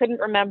me. I couldn't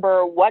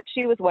remember what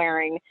she was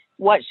wearing,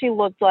 what she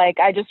looked like.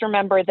 I just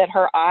remember that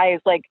her eyes,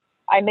 like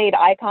I made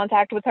eye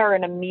contact with her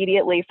and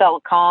immediately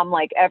felt calm,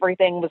 like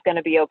everything was going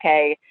to be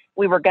okay.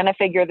 We were going to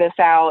figure this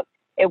out.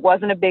 It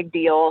wasn't a big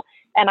deal.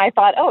 And I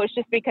thought, oh, it's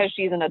just because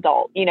she's an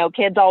adult. You know,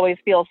 kids always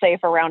feel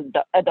safe around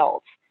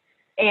adults.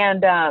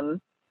 And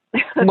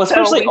well,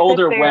 especially so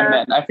older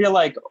women. I feel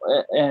like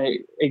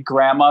a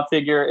grandma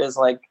figure is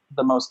like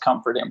the most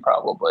comforting,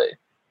 probably.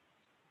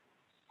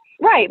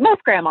 Right.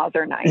 Most grandmas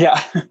are nice.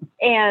 Yeah.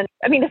 And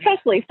I mean,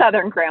 especially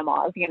Southern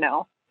grandmas, you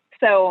know.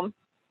 So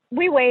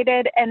we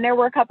waited and there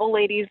were a couple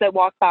ladies that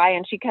walked by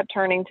and she kept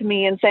turning to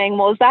me and saying,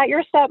 "Well, is that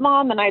your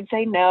stepmom?" And I'd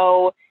say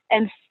no.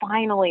 And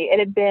finally, it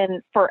had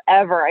been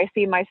forever. I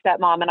see my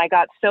stepmom and I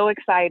got so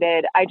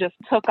excited. I just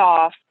took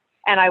off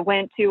and I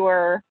went to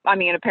her. I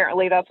mean,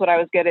 apparently that's what I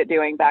was good at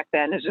doing back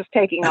then, is just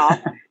taking off.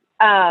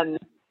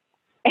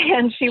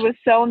 And she was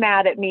so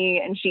mad at me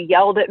and she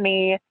yelled at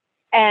me.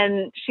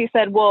 And she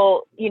said,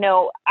 "Well, you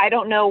know, I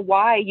don't know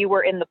why you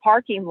were in the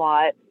parking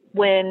lot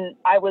when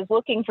I was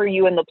looking for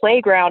you in the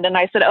playground." And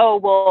I said, "Oh,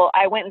 well,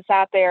 I went and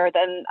sat there.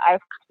 Then I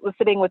was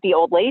sitting with the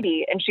old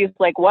lady." And she's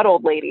like, "What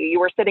old lady? You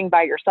were sitting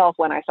by yourself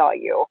when I saw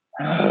you."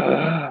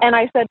 And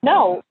I said,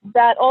 "No,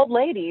 that old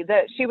lady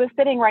that she was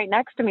sitting right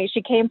next to me,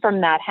 she came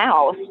from that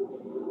house."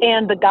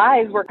 And the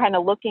guys were kind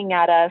of looking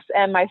at us.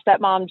 And my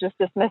stepmom just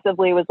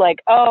dismissively was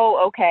like,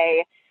 "Oh,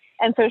 okay."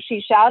 And so she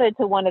shouted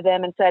to one of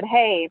them and said,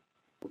 "Hey,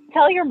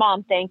 tell your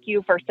mom thank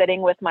you for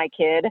sitting with my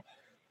kid."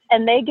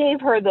 And they gave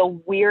her the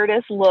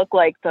weirdest look,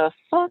 like, the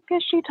fuck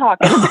is she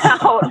talking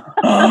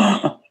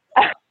about?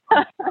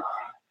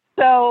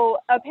 So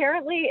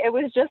apparently it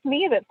was just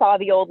me that saw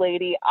the old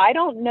lady. I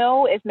don't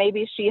know if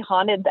maybe she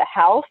haunted the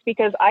house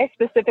because I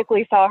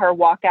specifically saw her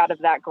walk out of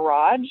that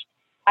garage.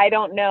 I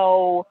don't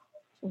know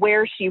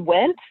where she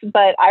went,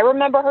 but I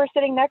remember her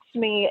sitting next to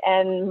me.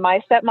 And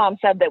my stepmom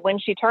said that when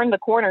she turned the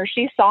corner,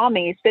 she saw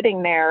me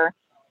sitting there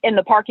in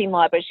the parking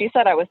lot, but she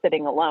said I was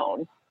sitting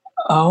alone.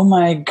 Oh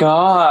my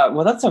God.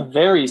 Well, that's a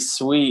very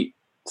sweet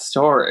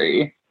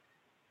story.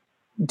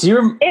 Do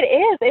you? It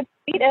is. It's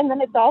sweet, and then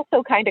it's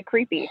also kind of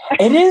creepy.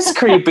 It is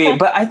creepy,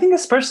 but I think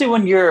especially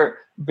when you're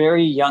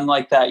very young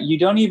like that, you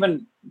don't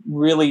even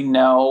really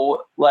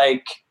know,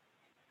 like,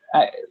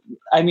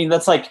 I mean,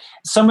 that's like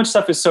so much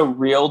stuff is so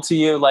real to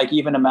you, like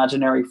even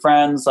imaginary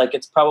friends, like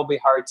it's probably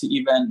hard to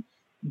even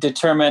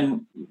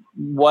determine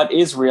what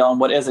is real and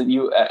what isn't.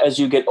 You, as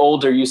you get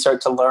older, you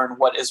start to learn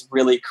what is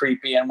really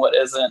creepy and what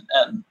isn't.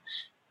 And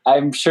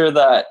I'm sure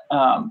that,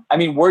 I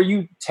mean, were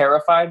you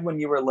terrified when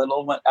you were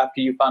little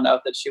after you found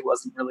out that she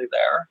wasn't really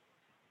there?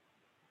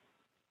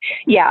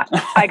 Yeah,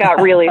 I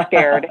got really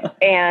scared.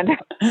 And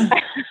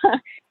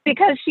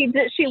because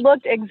she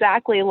looked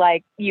exactly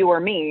like you or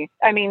me.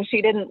 I mean,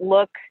 she didn't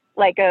look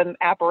like an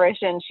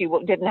apparition. She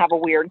didn't have a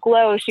weird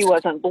glow. She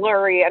wasn't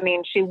blurry. I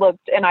mean, she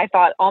looked, and I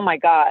thought, oh my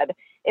God,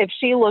 if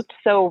she looked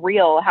so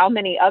real, how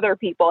many other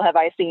people have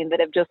I seen that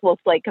have just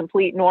looked like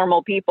complete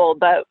normal people,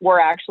 but were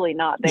actually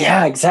not there?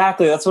 Yeah,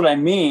 exactly. That's what I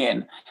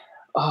mean.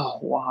 Oh,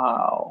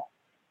 wow.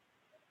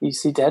 You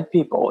see dead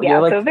people. Yeah,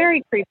 you're like, so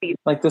very creepy.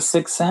 Like The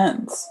Sixth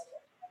Sense.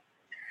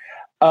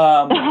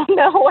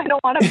 No, I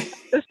don't want to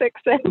the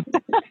six in.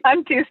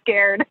 I'm too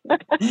scared.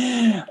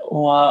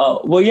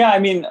 Wow. Well, yeah. I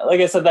mean,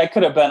 like I said, that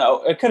could have been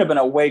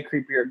a way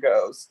creepier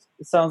ghost.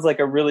 It sounds like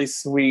a really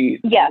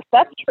sweet. Yes,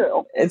 that's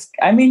true.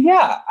 I mean,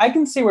 yeah, I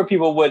can see where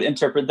people would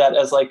interpret that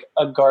as like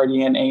a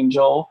guardian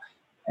angel.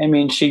 I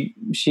mean,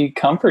 she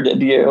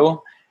comforted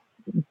you,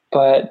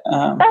 but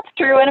that's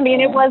true. And I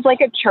mean, it was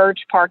like a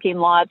church parking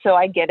lot, so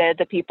I get it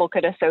that people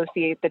could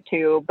associate the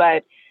two.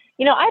 But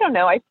I don't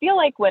know. I feel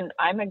like when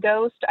I'm a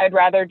ghost, I'd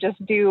rather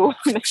just do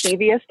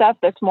mischievous stuff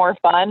that's more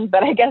fun.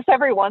 But I guess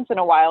every once in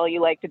a while, you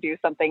like to do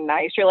something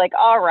nice. You're like,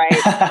 all right,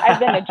 I've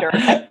been a jerk.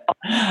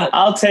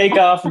 I'll take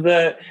off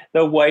the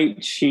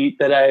white sheet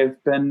that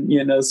I've been,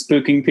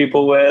 spooking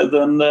people with,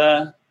 and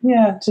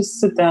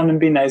just sit down and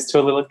be nice to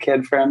a little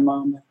kid for a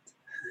moment.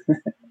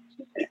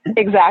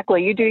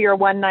 Exactly. You do your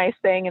one nice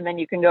thing, and then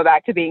you can go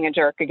back to being a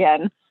jerk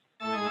again.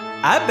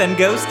 I've been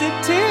ghosted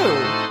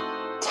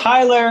too.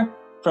 Tyler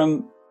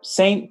from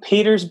St.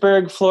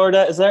 Petersburg,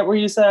 Florida. Is that where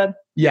you said?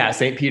 Yeah,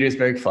 St.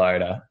 Petersburg,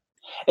 Florida.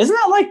 Isn't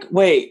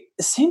that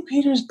St.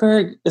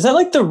 Petersburg, is that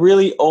like the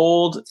really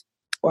old,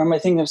 or am I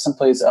thinking of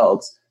someplace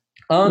else?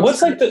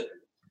 What's like the...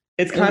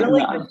 It's kind of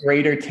like the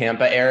greater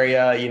Tampa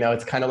area.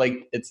 It's kind of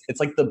like, it's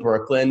like the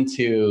Brooklyn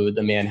to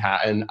the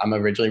Manhattan. I'm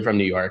originally from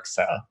New York,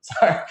 so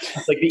sorry.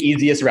 It's like the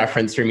easiest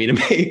reference for me to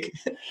make.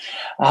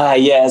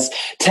 Yes.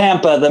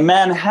 Tampa, the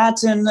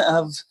Manhattan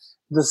of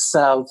the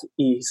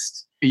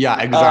Southeast.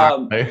 Yeah,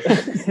 exactly.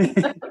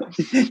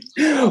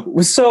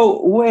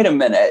 So wait a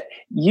minute.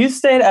 You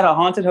stayed at a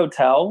haunted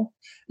hotel?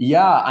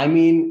 Yeah, I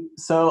mean,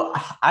 so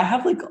I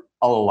have like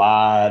a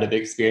lot of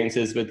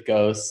experiences with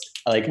ghosts.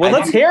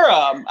 Let's hear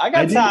them. I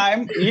got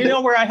time. You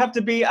know where I have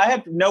to be? I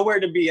have nowhere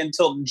to be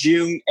until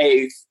June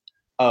 8th.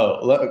 Oh,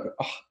 look.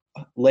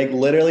 Like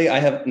literally, I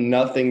have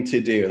nothing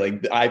to do.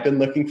 Like I've been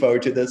looking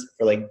forward to this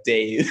for like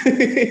days. Me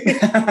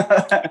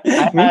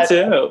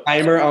too.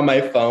 Timer on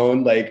my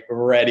phone, like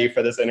ready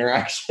for this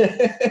interaction.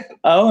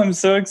 Oh, I'm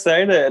so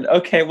excited.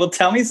 Okay, well,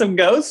 tell me some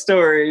ghost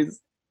stories.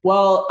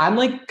 Well, I'm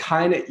like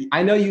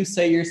I know you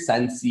say you're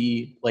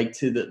sensy, like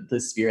to the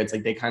spirits,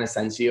 like they kind of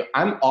sense you.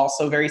 I'm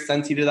also very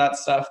sensy to that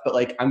stuff, but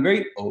like I'm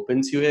very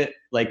open to it.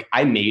 Like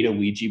I made a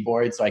Ouija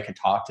board so I could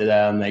talk to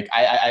them. Like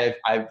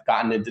I've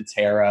gotten into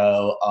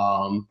tarot,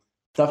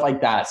 stuff like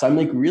that. So I'm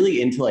like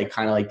really into like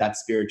kind of like that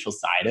spiritual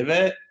side of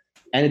it.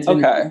 And it's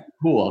been really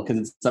cool because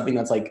it's something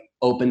that's like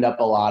opened up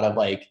a lot of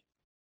like,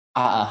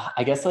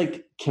 I guess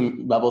like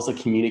levels of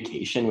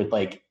communication with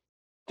like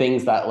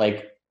things that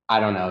like, I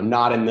don't know,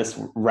 not in this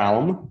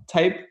realm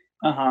type.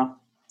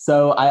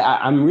 So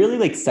I'm really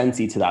like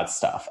sensy to that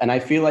stuff. And I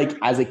feel like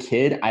as a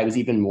kid, I was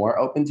even more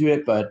open to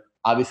it. But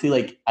obviously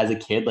like as a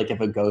kid, like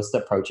if a ghost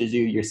approaches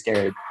you, you're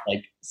scared.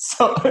 Like,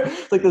 so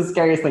it's like the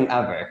scariest thing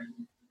ever.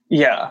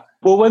 Yeah.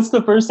 Well, what's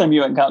the first time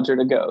you encountered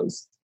a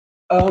ghost?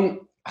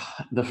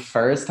 The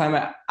first time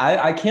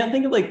I can't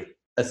think of like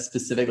a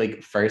specific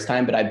like first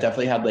time, but I've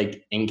definitely had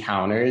like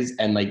encounters.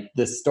 And like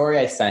the story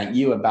I sent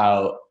you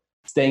about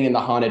staying in the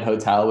haunted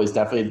hotel was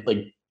definitely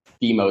like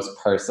the most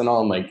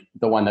personal and like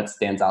the one that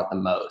stands out the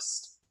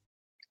most.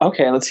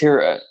 Okay, let's hear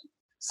it.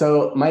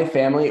 So my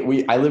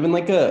family, I live in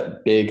like a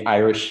big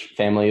Irish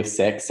family of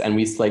 6, and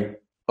we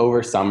like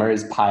over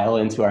summers pile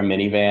into our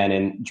minivan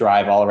and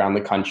drive all around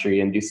the country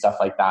and do stuff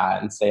like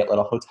that and stay at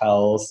little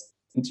hotels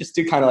and just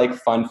do kind of like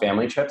fun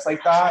family trips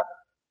like that.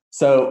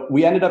 So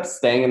we ended up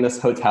staying in this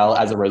hotel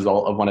as a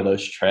result of one of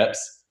those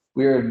trips.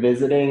 We were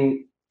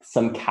visiting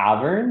some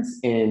caverns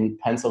in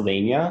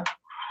Pennsylvania.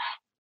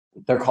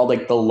 They're called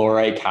like the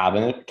Luray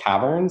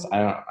Caverns.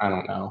 I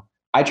don't know.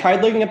 I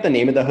tried looking up the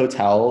name of the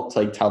hotel to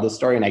like tell the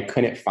story and I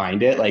couldn't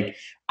find it. Like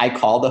I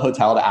called the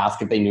hotel to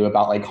ask if they knew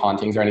about like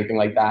hauntings or anything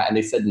like that. And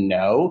they said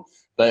no,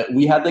 but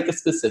we had like a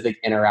specific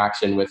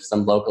interaction with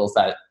some locals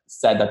that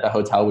said that the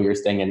hotel we were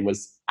staying in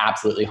was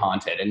absolutely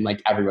haunted and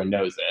like everyone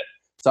knows it.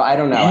 So I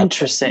don't know.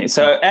 Interesting.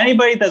 So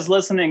anybody that's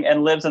listening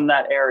and lives in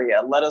that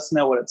area, let us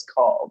know what it's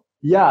called.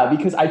 Yeah,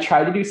 because I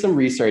tried to do some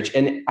research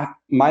and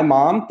my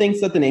mom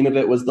thinks that the name of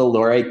it was the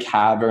Luray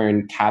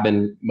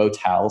Cabin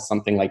Motel,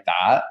 something like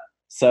that.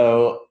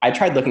 So I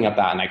tried looking up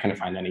that and I couldn't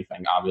find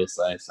anything,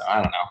 obviously. So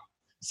I don't know.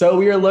 So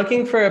we were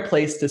looking for a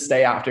place to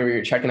stay after we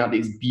were checking out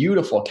these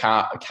beautiful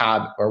caverns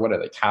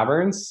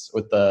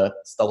with the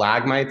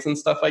stalagmites and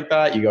stuff like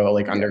that. You go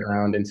like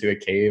underground into a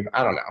cave.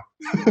 I don't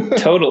know.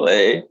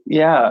 Totally.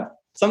 Yeah.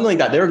 Something like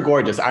that. They were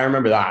gorgeous. I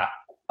remember that.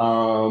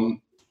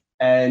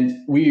 And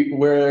we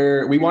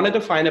wanted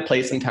to find a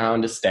place in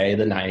town to stay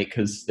the night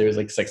because there was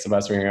like 6 of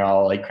us. We were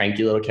all like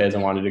cranky little kids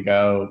and wanted to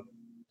go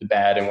to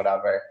bed and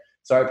whatever.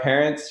 So our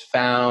parents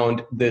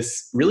found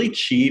this really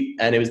cheap,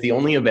 and it was the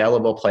only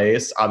available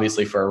place,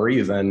 obviously for a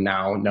reason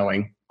now,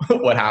 knowing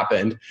what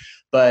happened,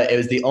 but it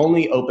was the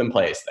only open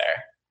place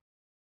there.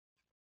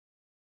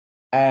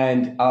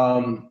 And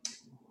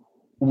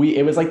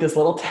it was like this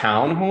little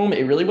townhome.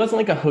 It really wasn't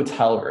like a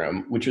hotel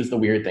room, which was the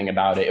weird thing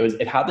about it.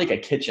 It had like a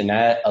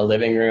kitchenette, a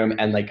living room,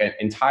 and like an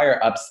entire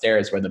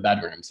upstairs where the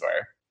bedrooms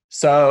were.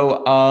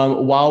 So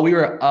while we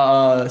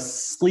were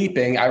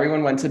sleeping,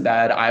 everyone went to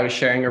bed. I was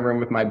sharing a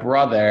room with my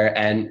brother,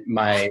 and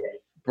my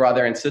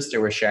brother and sister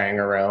were sharing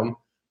a room.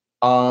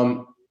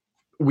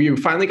 We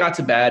finally got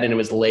to bed, and it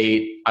was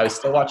late. I was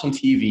still watching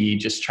TV,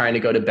 just trying to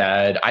go to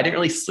bed. I didn't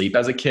really sleep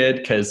as a kid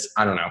because,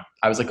 I don't know,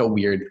 I was like a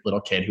weird little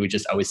kid who would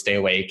just always stay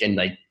awake and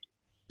like,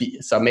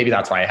 so maybe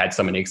that's why I had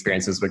so many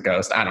experiences with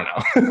ghosts. I don't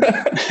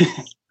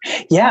know.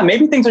 Yeah,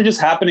 maybe things are just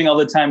happening all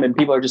the time and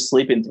people are just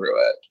sleeping through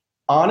it.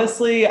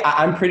 Honestly,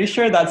 I'm pretty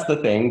sure that's the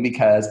thing,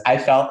 because I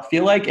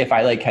feel like if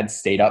I like had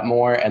stayed up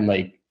more and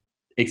like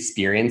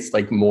experienced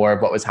like more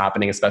of what was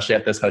happening, especially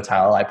at this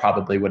hotel, I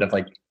probably would have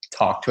like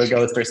talked to a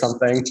ghost or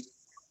something.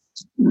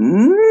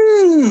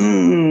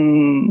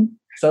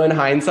 So in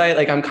hindsight,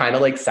 like I'm kind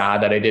of like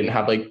sad that I didn't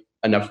have like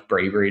enough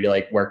bravery to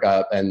like work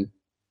up and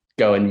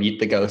go and meet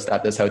the ghost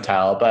at this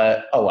hotel,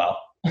 but oh well.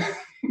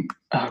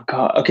 Oh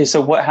God. Okay, so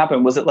what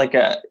happened? Was it like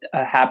a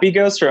happy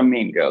ghost or a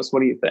mean ghost?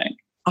 What do you think?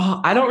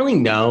 I don't really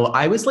know.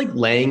 I was like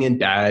laying in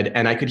bed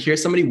and I could hear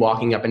somebody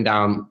walking up and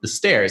down the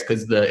stairs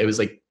because it was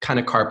like kind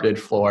of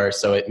carpeted floor.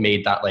 So it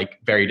made that like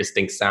very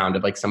distinct sound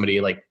of like somebody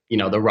like, you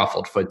know, the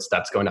ruffled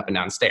footsteps going up and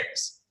down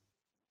stairs.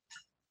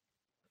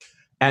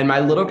 And my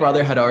little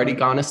brother had already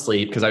gone to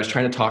sleep because I was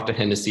trying to talk to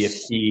him to see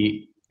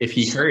if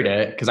he heard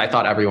it, because I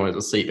thought everyone was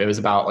asleep. It was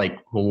about like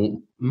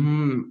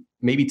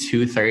maybe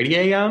 2:30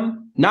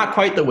 a.m. Not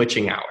quite the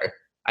witching hour.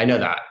 I know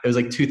that. It was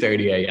like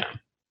 2:30 a.m.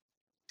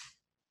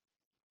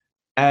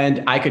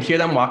 And I could hear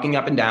them walking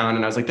up and down,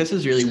 and I was like, this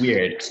is really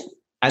weird.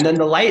 And then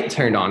the light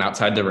turned on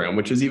outside the room,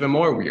 which was even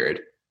more weird,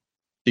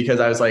 because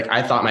I was like,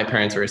 I thought my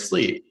parents were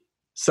asleep.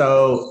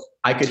 So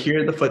I could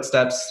hear the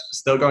footsteps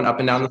still going up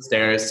and down the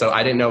stairs. So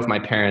I didn't know if my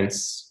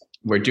parents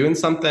were doing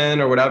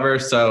something or whatever.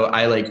 So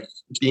I, like,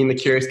 being the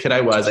curious kid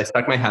I was, I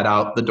stuck my head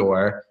out the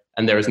door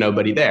and there was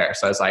nobody there.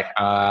 So I was like,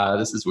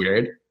 this is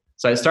weird.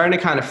 So I was starting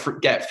to kind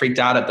of get freaked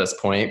out at this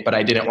point, but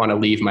I didn't want to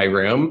leave my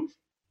room.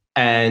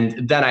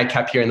 And then I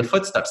kept hearing the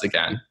footsteps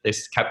again. They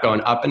kept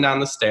going up and down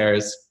the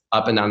stairs,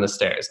 up and down the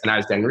stairs. And I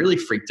was getting really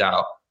freaked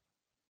out.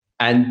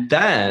 And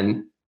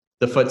then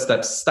the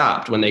footsteps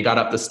stopped when they got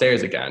up the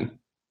stairs again.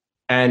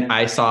 And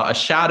I saw a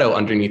shadow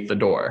underneath the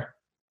door.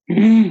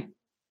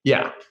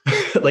 Yeah,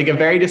 like a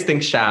very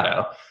distinct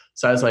shadow.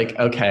 So I was like,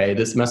 okay,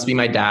 this must be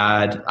my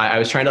dad. I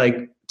was trying to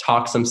like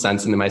talk some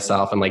sense into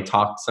myself and like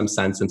talk some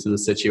sense into the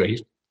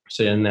situation.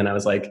 And I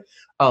was like,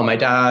 oh, my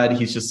dad,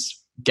 he's just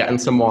getting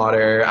some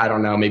water. I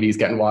don't know. Maybe he's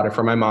getting water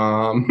for my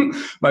mom,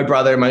 my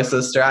brother, my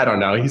sister. I don't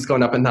know. He's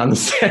going up and down the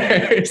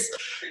stairs.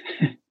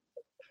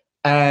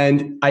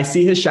 And I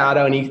see his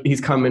shadow and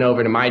he's coming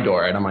over to my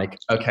door. And I'm like,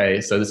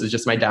 okay, so this is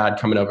just my dad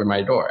coming over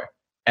my door.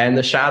 And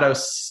the shadow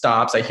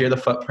stops. I hear the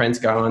footprints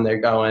going, they're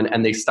going,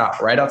 and they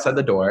stop right outside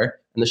the door.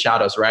 And the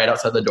shadow's right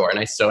outside the door. And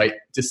I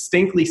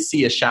distinctly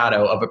see a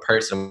shadow of a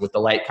person with the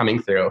light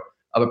coming through,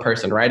 of a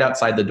person right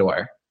outside the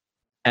door.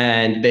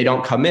 And they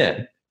don't come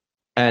in.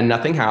 And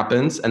nothing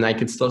happens. And I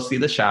could still see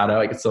the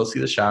shadow.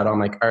 I'm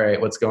like, all right,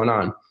 what's going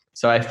on?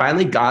 So I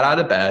finally got out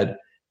of bed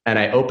and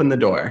I opened the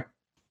door.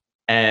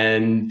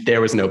 And there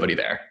was nobody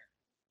there.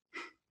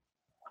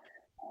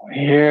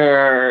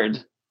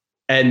 Weird.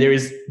 And there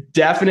was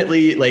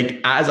definitely,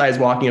 like, as I was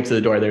walking up to the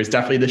door, there was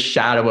definitely the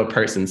shadow of a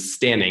person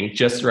standing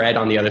just right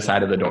on the other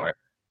side of the door.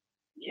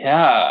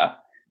 Yeah.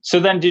 So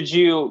then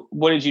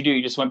what did you do?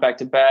 You just went back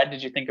to bed?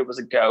 Did you think it was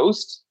a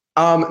ghost?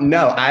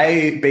 No,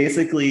 I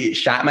basically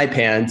shat my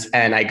pants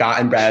and I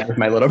got in bed with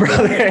my little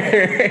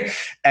brother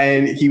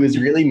and he was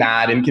really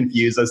mad and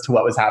confused as to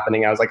what was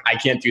happening. I was like, I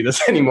can't do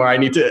this anymore. I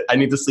need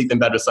to sleep in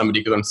bed with somebody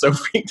because I'm so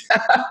freaked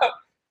out.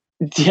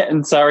 Yeah,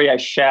 and sorry, I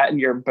shat in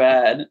your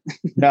bed.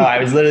 No, I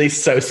was literally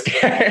so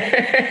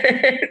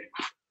scared.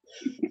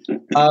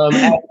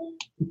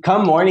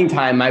 Come morning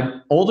time, my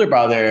older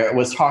brother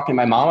was talking to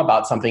my mom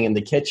about something in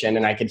the kitchen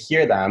and I could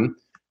hear them.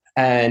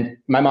 And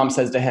my mom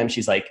says to him,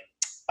 she's like,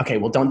 okay,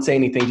 well, don't say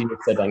anything to your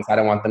siblings. I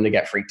don't want them to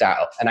get freaked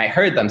out. And I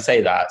heard them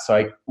say that. So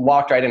I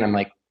walked right in. I'm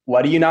like,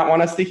 what do you not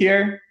want us to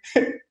hear?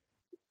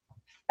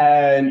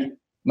 And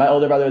my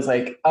older brother was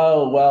like,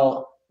 oh,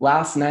 well,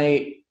 last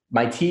night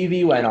my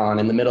TV went on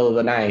in the middle of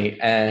the night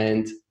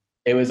and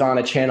it was on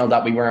a channel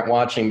that we weren't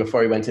watching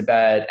before we went to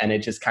bed. And it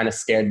just kind of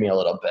scared me a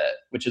little bit,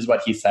 which is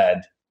what he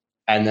said.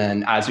 And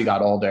then as we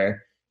got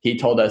older, he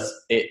told us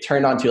it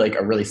turned on to like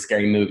a really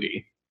scary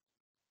movie.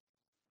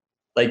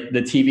 Like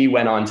the TV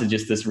went on to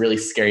just this really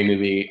scary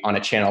movie on a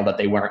channel that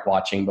they weren't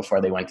watching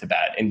before they went to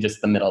bed in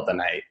just the middle of the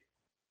night.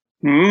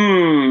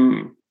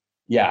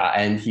 Yeah.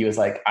 And he was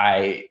like,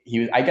 I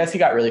guess he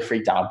got really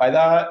freaked out by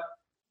that.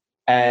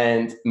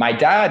 And my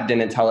dad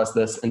didn't tell us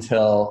this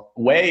until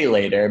way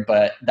later,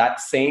 but that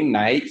same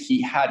night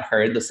he had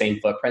heard the same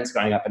footprints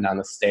going up and down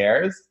the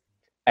stairs.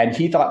 And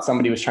he thought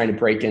somebody was trying to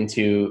break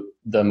into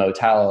the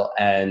motel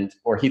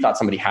or he thought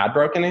somebody had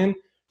broken in.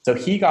 So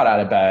he got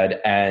out of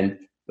bed and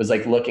was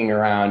like looking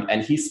around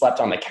and he slept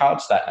on the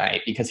couch that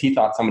night because he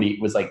thought somebody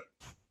was like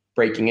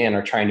breaking in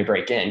or trying to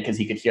break in because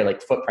he could hear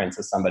like footprints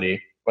of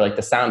somebody or like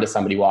the sound of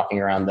somebody walking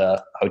around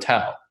the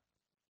hotel.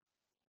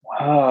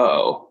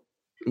 Whoa.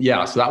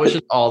 Yeah, so that was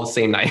just all the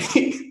same night.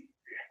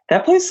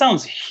 That place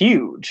sounds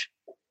huge.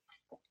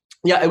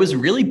 Yeah, it was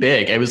really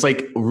big. It was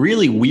like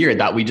really weird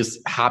that we just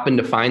happened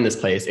to find this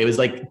place. It was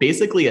like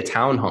basically a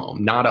townhome,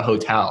 not a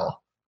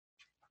hotel.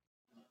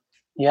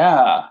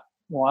 Yeah.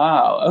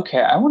 Wow. Okay.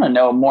 I want to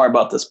know more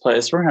about this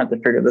place. We're gonna have to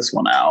figure this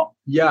one out.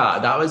 Yeah,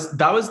 that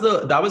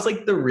was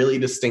like the really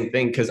distinct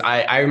thing, because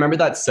I remember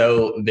that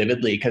so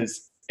vividly,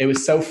 because it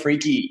was so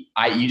freaky.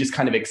 You just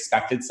kind of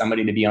expected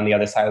somebody to be on the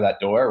other side of that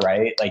door,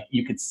 right? Like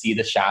you could see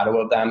the shadow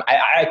of them.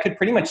 I could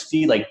pretty much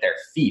see like their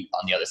feet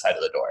on the other side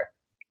of the door.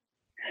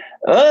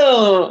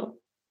 Oh.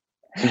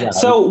 Yeah.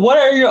 So what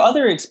are your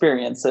other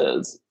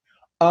experiences?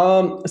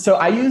 So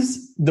I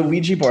use the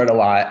Ouija board a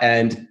lot,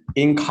 and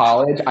in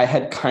college I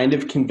had kind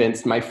of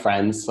convinced my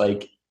friends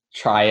like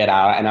try it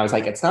out, and I was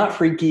like, it's not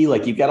freaky,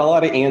 like you get a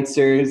lot of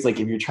answers, like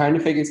if you're trying to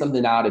figure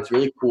something out, it's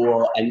really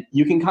cool, and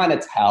you can kind of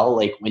tell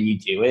like when you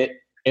do it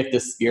if the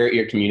spirit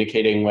you're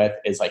communicating with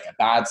is like a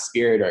bad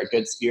spirit or a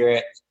good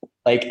spirit.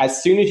 Like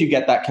as soon as you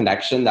get that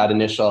connection, that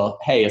initial,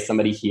 hey, is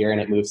somebody here,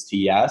 and it moves to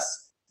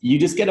yes, you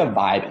just get a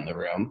vibe in the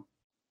room.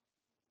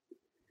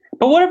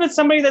 But what if it's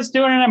somebody that's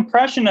doing an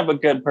impression of a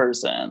good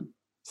person?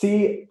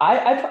 See,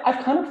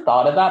 I've kind of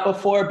thought of that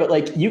before, but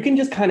like you can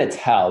just kind of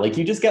tell, like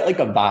you just get like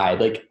a vibe,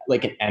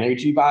 like an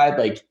energy vibe,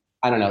 like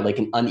I don't know, like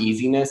an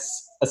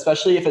uneasiness,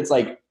 especially if it's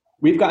like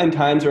we've gotten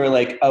times where we're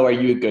like, oh, are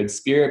you a good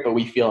spirit? But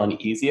we feel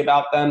uneasy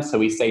about them, so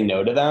we say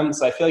no to them.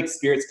 So I feel like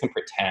spirits can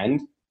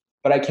pretend,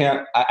 but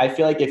I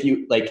feel like if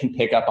you like can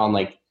pick up on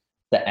like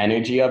the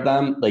energy of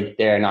them, like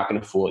they're not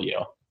going to fool you.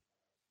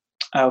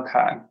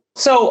 Okay.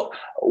 So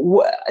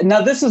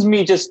now this is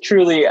me just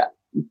truly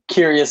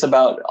curious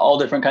about all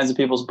different kinds of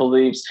people's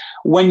beliefs.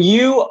 When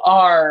you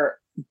are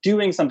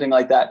doing something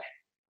like that,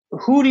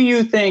 who do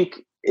you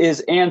think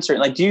is answering?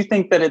 Like, do you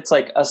think that it's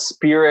like a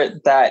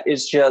spirit that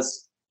is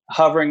just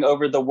hovering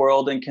over the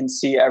world and can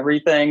see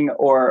everything?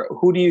 Or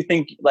who do you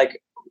think,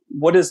 like,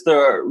 what is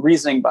the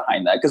reasoning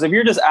behind that? Because if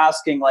you're just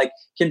asking, like,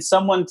 can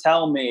someone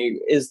tell me,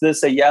 is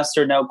this a yes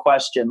or no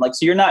question? Like,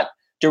 so you're not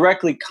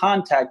directly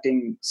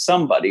contacting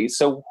somebody.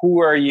 So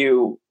who are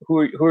you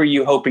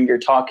hoping you're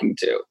talking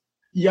to?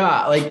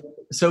 Yeah, like,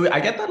 so I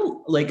get that,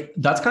 like,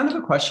 that's kind of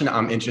a question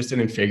I'm interested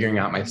in figuring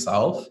out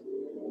myself.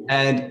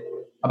 And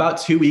about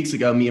 2 weeks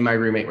ago, me and my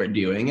roommate were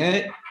doing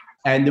it,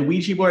 and the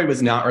Ouija board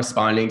was not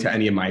responding to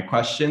any of my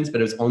questions,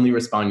 but it was only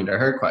responding to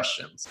her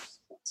questions.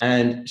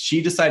 And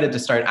she decided to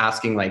start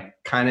asking like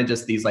kind of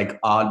just these like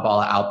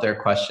oddball out there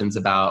questions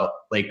about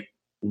like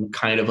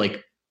kind of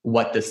like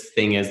what this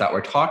thing is that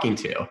we're talking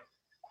to.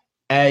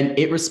 And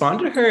it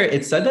responded to her.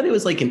 It said that it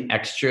was like an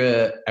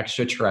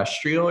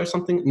extraterrestrial or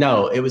something.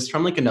 No, it was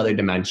from like another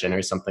dimension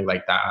or something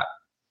like that.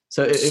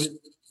 So it was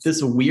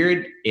this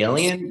weird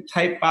alien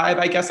type vibe,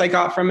 I guess I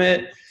got from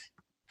it.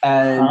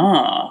 And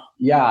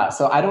yeah,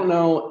 so I don't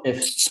know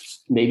if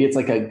maybe it's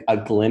like a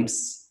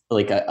glimpse,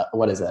 like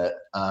what is it?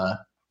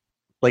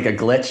 Like a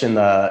glitch in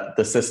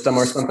the system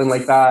or something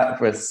like that,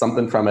 with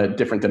something from a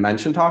different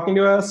dimension talking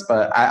to us.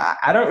 But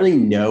I don't really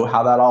know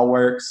how that all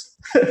works.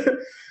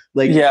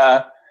 Like,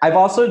 yeah. I've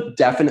also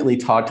definitely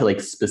talked to like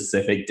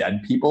specific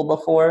dead people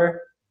before.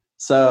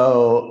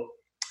 So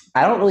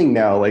I don't really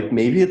know. Like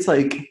maybe it's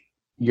like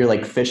you're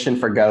like fishing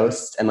for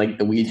ghosts and like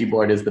the Ouija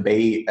board is the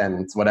bait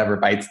and it's whatever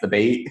bites the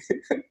bait.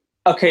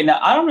 Okay, now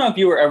I don't know if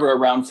you were ever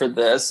around for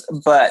this,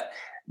 but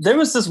there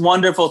was this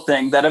wonderful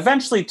thing that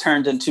eventually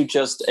turned into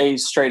just a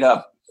straight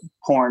up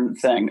porn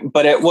thing.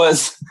 But it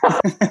was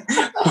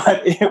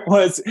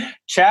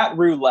chat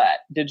roulette.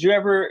 Did you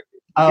ever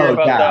hear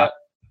about that?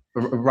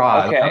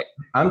 Rod, okay.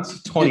 I'm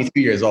 22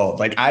 years old.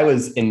 Like I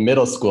was in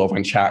middle school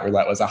when chat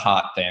roulette was a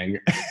hot thing.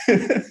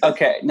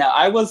 Okay, now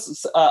I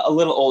was a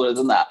little older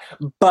than that,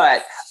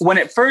 but when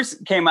it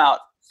first came out,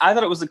 I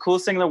thought it was the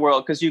coolest thing in the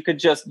world because you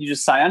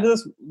just sign onto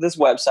this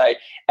website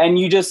and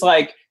you just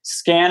like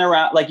scan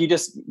around, like you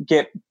just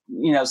get,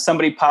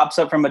 somebody pops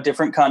up from a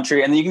different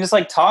country and then you can just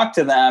like talk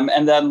to them,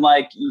 and then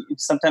like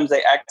sometimes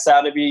they X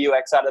out of you, you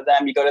X out of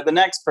them, you go to the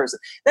next person.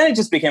 Then it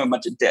just became a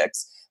bunch of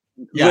dicks.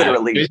 Yeah,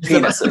 literally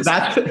penises.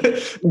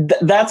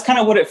 That's kind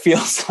of what it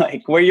feels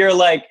like, where you're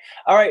like,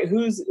 all right,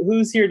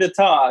 who's here to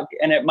talk?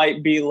 And it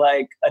might be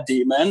like a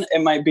demon,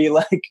 it might be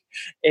like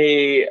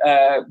a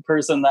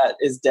person that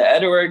is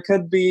dead, or it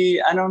could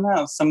be, I don't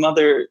know, some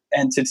other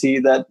entity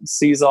that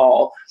sees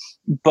all.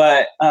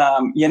 But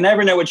you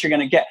never know what you're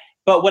going to get.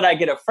 But what I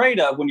get afraid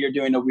of when you're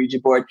doing a Ouija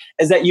board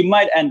is that you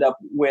might end up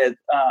with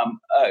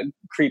a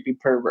creepy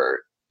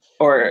pervert.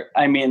 Or,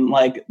 I mean,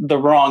 like the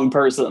wrong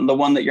person, the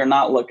one that you're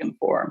not looking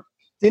for.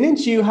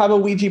 Didn't you have a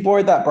Ouija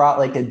board that brought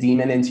like a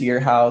demon into your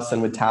house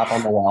and would tap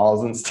on the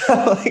walls and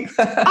stuff like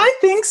that? I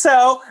think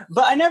so,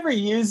 but I never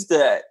used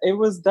it.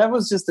 That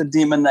was just a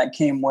demon that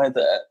came with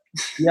it.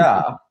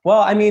 Yeah.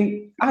 Well, I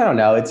mean, I don't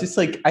know. It's just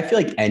like, I feel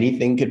like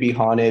anything could be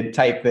haunted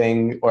type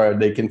thing, or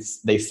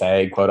they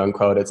say, quote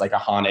unquote, it's like a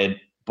haunted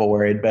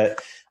board.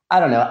 But I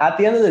don't know. At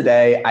the end of the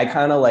day, I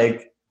kind of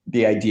like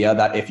the idea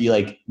that if you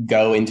like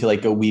go into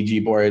like a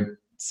Ouija board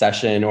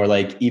session or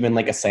like even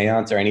like a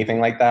seance or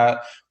anything like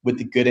that with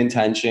the good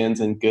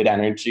intentions and good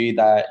energy,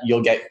 that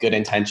you'll get good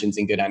intentions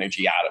and good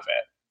energy out of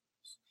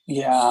it.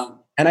 Yeah.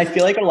 And I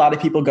feel like a lot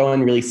of people go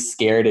in really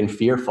scared and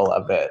fearful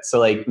of it. So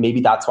like maybe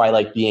that's why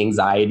like the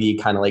anxiety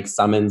kind of like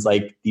summons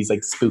like these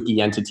like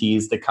spooky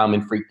entities to come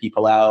and freak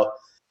people out.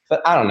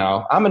 But I don't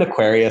know. I'm an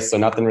Aquarius, so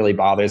nothing really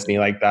bothers me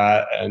like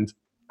that. And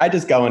I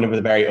just go in with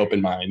a very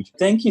open mind.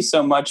 Thank you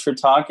so much for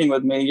talking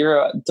with me. You're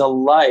a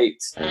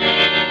delight.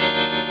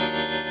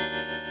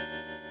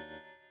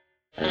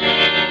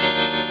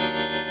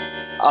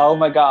 Oh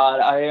my God,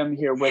 I am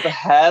here with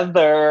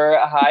Heather.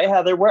 Hi,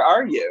 Heather. Where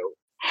are you?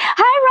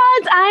 Hi,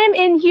 Roz. I'm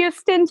in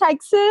Houston,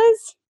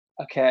 Texas.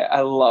 Okay,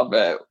 I love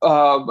it.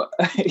 Awesome.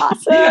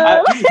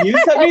 You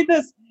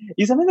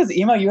sent me this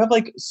email. You have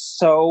like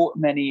so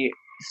many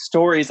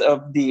stories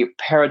of the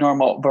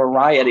paranormal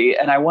variety,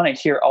 and I want to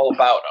hear all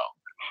about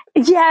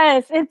them.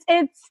 Yes, it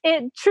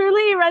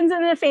truly runs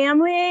in the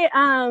family.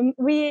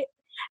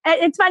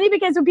 It's funny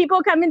because when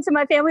people come into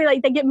my family,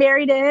 like they get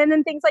married in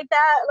and things like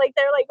that, like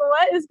they're like,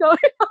 "What is going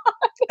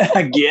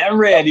on?" Get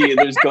ready.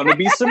 There's going to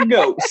be some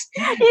ghosts.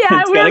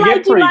 Yeah, we're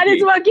like, you might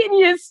as well get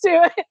used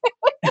to it.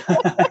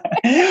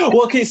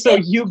 Well, okay, so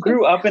you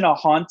grew up in a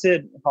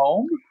haunted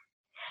home?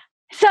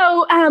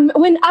 So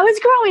when I was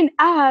growing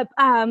up,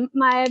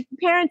 my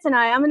parents and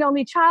I'm an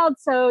only child,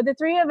 so the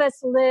three of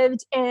us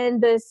lived in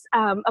this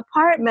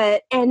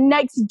apartment, and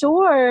next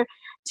door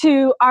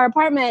to our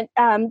apartment,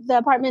 the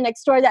apartment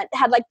next door that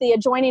had like the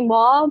adjoining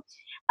wall,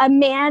 a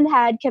man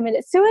had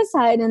committed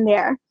suicide in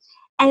there.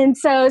 And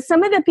so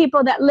some of the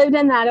people that lived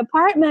in that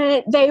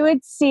apartment, they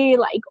would see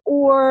like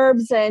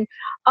orbs and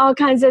all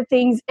kinds of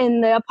things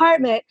in the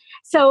apartment.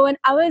 So when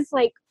I was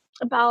like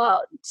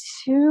about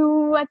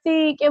 2, I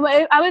think,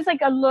 I was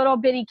like a little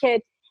bitty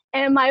kid.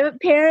 And my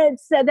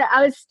parents said that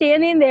I was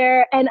standing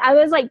there and I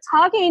was like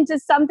talking to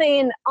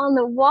something on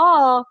the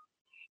wall.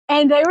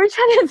 And they were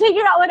trying to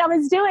figure out what I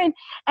was doing.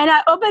 And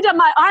I opened up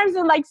my arms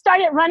and like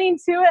started running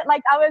to it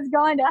like I was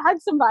going to hug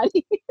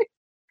somebody.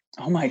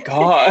 Oh my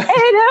God. And it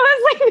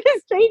was like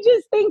the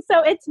strangest thing.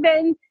 So it's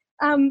been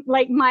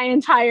like my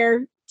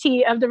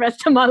entirety of the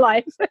rest of my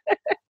life.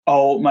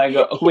 Oh my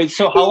God. Wait,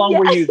 so how long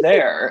were you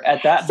there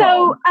at that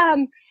home?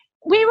 So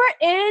we were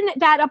in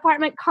that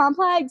apartment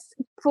complex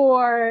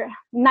for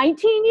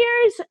 19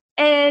 years.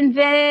 And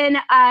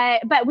then,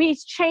 but we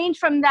changed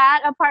from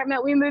that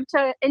apartment. We moved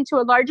into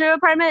a larger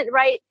apartment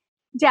right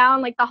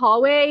down like the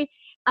hallway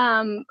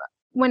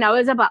when I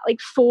was about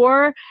like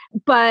 4.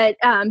 But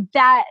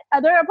that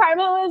other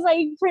apartment was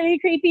like pretty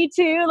creepy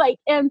too. Like,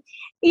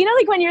 you know,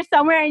 like when you're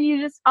somewhere and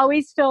you just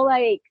always feel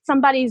like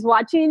somebody's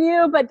watching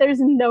you, but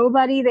there's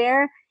nobody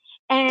there.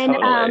 And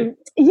Totally.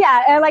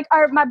 and like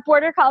my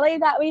border collie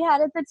that we had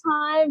at the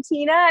time,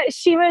 Tina,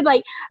 she would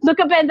like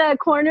look up in the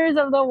corners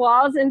of the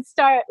walls and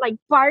start like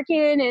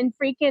barking and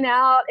freaking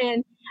out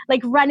and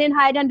like run and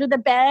hide under the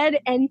bed.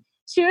 And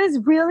she was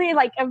really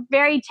like a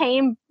very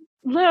tame,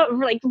 little,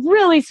 like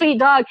really sweet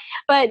dog.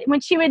 But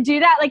when she would do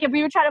that, like if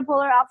we would try to pull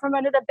her out from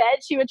under the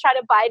bed, she would try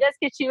to bite us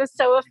because she was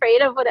so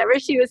afraid of whatever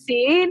she was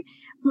seeing.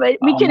 But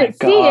we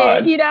couldn't see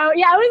it, you know?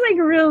 Yeah, it was like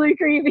really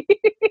creepy.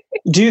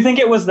 Do you think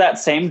it was that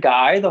same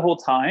guy the whole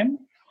time?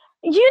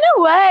 You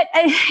know what?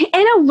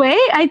 In a way,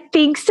 I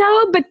think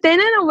so. But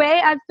then in a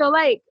way, I feel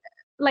like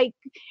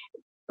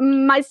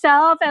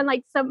myself and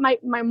like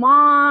my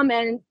mom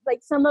and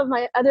like some of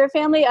my other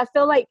family, I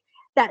feel like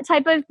that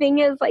type of thing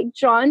is like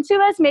drawn to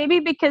us, maybe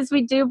because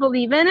we do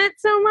believe in it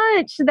so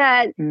much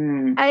that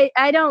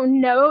I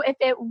don't know if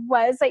it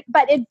was like,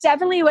 but it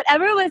definitely,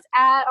 whatever was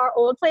at our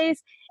old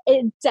place,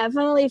 it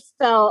definitely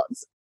felt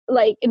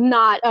like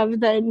not of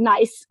the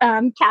nice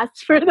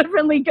cast for the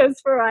Friendly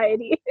Ghost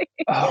variety.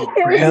 Oh,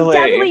 It really? was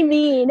definitely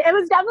mean. It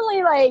was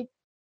definitely like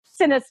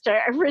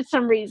sinister for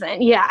some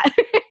reason. Yeah.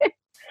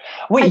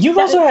 Wait, you've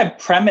also had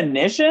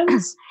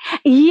premonitions?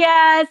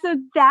 Yeah. So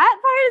that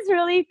part is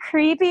really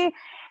creepy.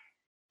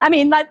 I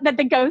mean, not that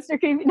the ghosts are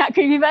creepy, not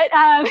creepy, but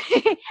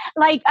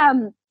like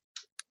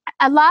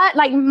a lot,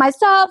 like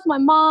myself, my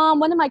mom,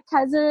 one of my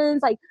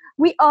cousins, like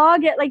we all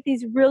get like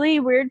these really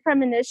weird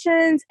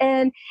premonitions,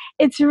 and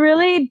it's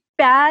really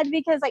bad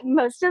because like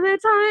most of the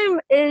time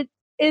it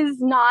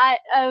is not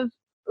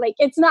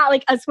it's not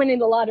like us winning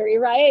the lottery,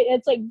 right?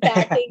 It's like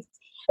bad things,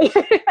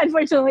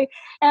 unfortunately.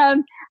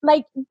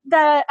 Like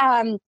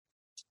the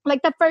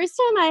first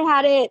time I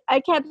had it, I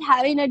kept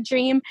having a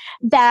dream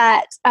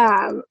that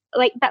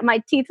that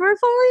my teeth were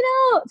falling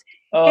out.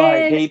 Oh,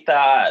 I hate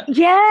that.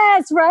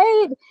 Yes,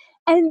 right.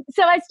 And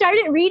so I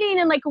started reading,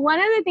 and like one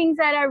of the things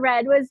that I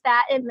read was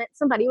that it meant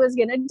somebody was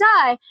going to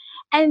die.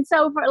 And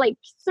so for like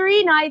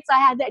 3 nights, I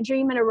had that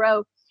dream in a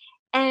row.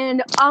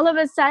 And all of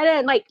a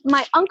sudden, like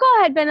my uncle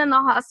had been in the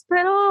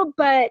hospital,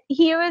 but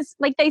he was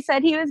like, they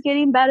said he was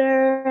getting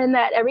better and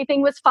that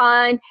everything was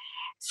fine.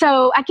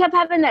 So I kept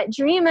having that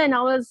dream, and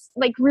I was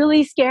like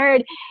really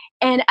scared.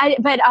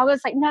 But I was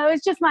like, no,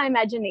 it's just my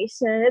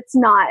imagination. It's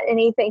not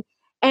anything.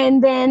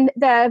 And then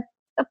the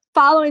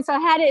following, so I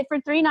had it for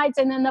 3 nights,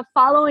 and then the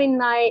following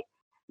night,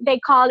 they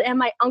called and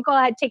my uncle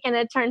had taken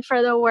a turn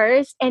for the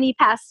worse and he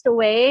passed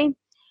away.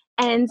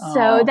 And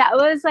so that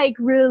was like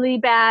really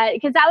bad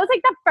because that was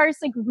like the first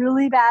like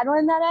really bad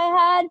one that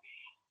I had.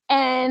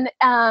 And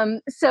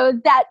so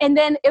that, and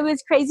then it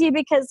was crazy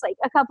because like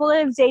a couple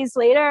of days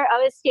later,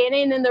 I was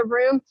standing in the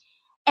room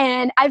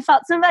and I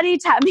felt somebody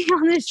tap me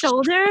on the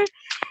shoulder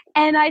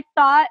and I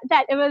thought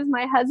that it was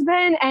my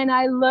husband, and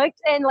I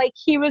looked and like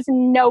he was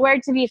nowhere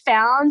to be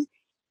found.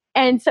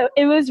 And so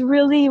it was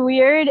really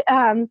weird.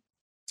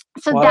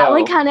 So Wow. that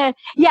one kind of,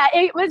 yeah,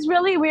 it was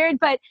really weird,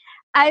 but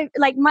I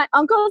like my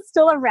uncle's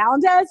still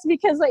around us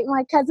because like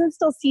my cousin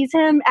still sees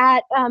him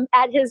at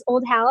his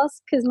old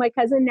house because my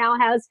cousin now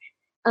has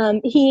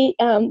he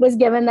was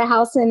given the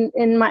house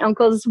in my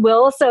uncle's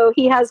will, so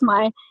he has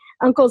my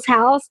uncle's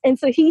house, and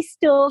so he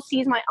still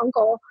sees my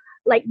uncle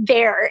like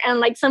there, and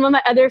like some of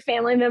my other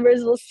family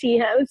members will see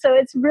him. So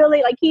it's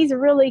really like he's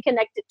really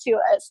connected to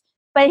us.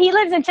 But he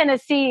lives in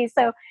Tennessee,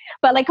 so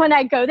but like when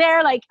I go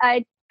there, like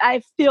I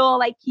feel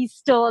like he's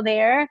still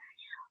there.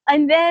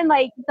 And then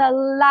like the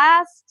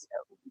last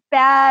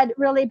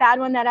really bad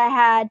one that I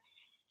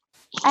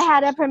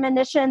had a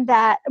premonition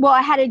that, well,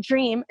 I had a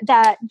dream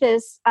that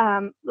this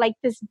like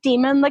this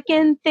demon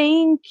looking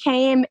thing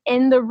came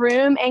in the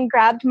room and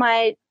grabbed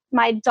my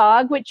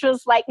dog, which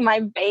was like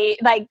my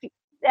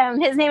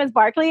his name is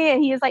Barkley,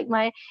 and he was like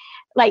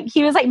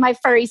my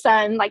furry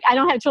son. Like I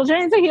don't have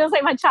children, so he was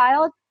like my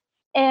child.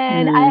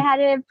 And I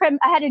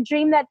had a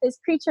dream that this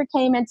creature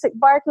came and took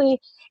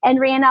Barkley and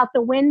ran out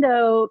the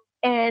window,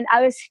 and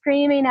I was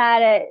screaming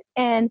at it.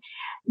 And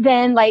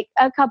then like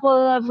a couple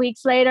of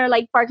weeks later,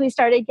 like Barkley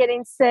started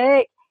getting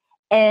sick,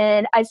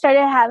 and I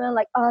started having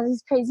like all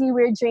these crazy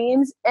weird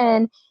dreams.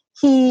 And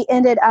he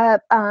ended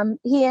up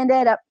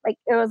like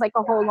it was like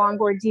a whole long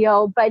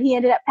ordeal, but he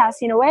ended up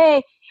passing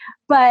away.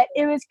 But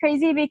it was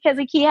crazy because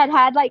like he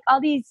had like all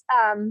these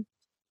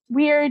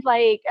weird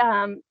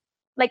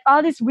like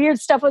all this weird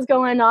stuff was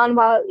going on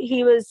while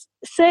he was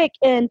sick.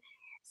 And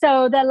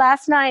so the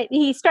last night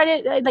he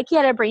started like he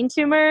had a brain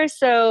tumor,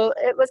 so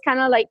it was kind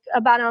of like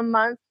about a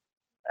month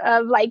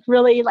of like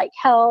really like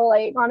hell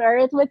like on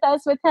earth with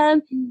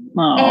him.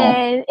 Aww.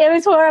 And it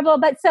was horrible.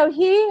 But so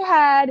he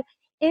had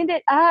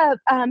ended up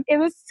it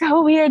was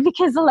so weird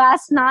because the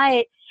last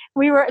night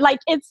we were like,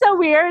 it's so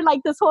weird,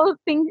 like this whole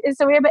thing is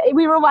so weird, but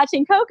we were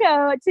watching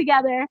Coco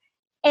together.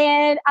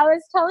 And I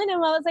was telling him,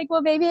 I was like,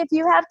 well, baby, if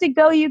you have to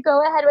go, you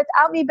go ahead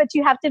without me, but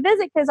you have to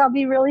visit because I'll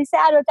be really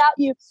sad without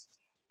you.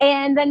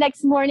 And the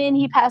next morning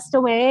he passed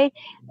away.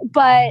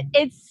 But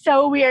it's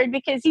so weird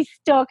because he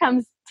still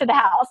comes to the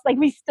house. Like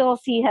we still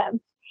see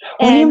him.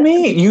 What do you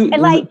mean? You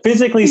like,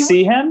 physically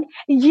see him?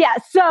 Yeah.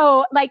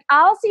 So like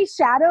I'll see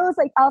shadows.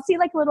 Like I'll see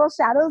like little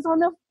shadows on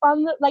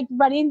the like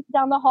running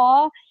down the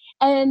hall.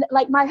 And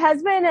like my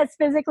husband has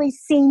physically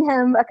seen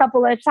him a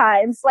couple of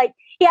times. Like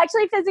he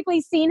actually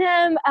physically seen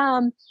him.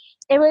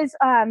 It was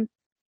on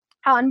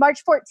March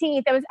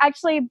 14th. It was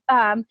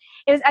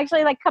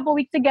actually like a couple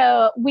weeks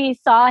ago we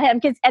saw him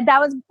because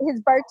that was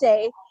his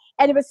birthday.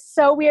 And it was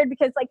so weird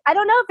because like I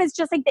don't know if it's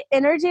just like the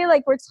energy,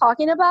 like we're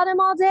talking about him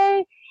all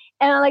day.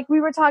 And like we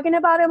were talking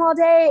about him all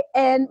day,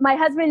 and my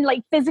husband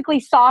like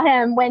physically saw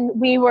him when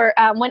we were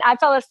when I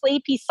fell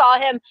asleep. He saw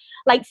him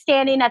like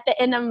standing at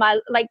the end of my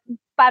like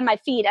by my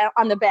feet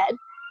on the bed.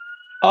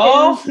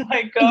 Oh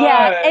my God.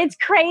 Yeah, it's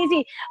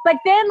crazy. But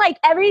then like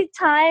every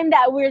time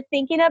that we're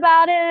thinking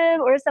about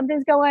him or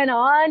something's going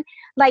on,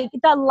 like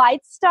the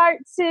lights start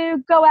to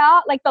go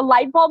out, like the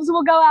light bulbs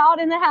will go out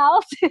in the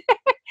house.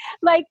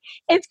 Like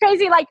it's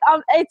crazy. Like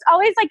it's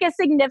always like a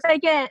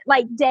significant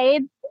like day,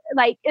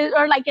 like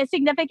or like a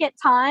significant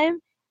time.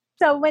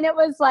 So when it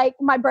was like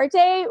my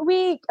birthday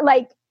week,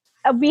 like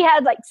we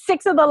had like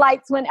 6 of the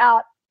lights went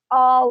out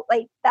all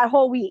like that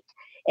whole week,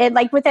 and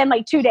like within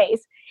like 2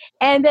 days.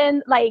 And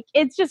then like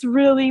it's just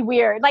really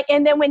weird. Like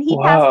and then when he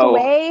passed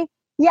away,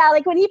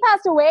 like when he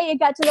passed away, it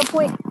got to the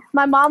point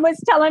my mom was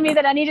telling me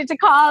that I needed to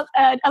call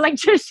an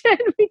electrician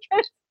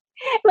because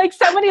like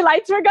so many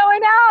lights were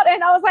going out,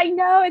 and I was like,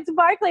 no, it's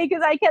Barkley,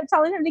 because I kept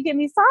telling him to give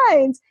me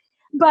signs.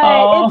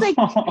 But it's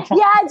like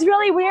it's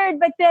really weird.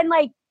 But then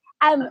like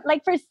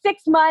for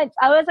 6 months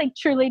I was like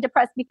truly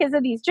depressed because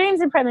of these dreams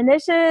and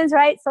premonitions,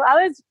 right? So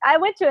I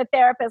went to a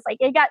therapist. Like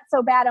it got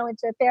so bad I went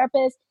to a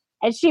therapist,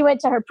 and she went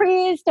to her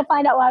priest to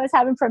find out why I was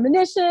having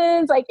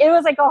premonitions. Like it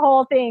was like a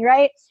whole thing,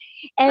 right?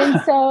 And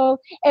so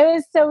it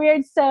was so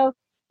weird. So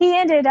he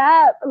ended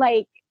up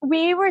like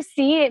we were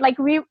seeing like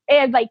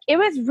it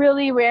was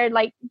really weird.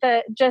 Like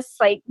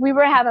we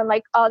were having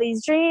like all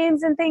these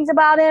dreams and things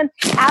about him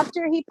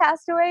after he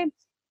passed away.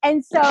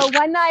 And so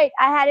one night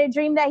I had a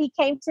dream that he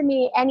came to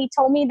me and he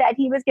told me that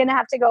he was going to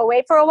have to go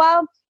away for a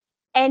while.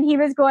 And he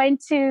was going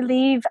to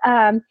leave.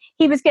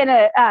 He was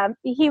gonna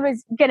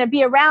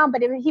be around,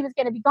 but he was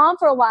gonna be gone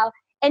for a while.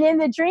 And in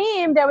the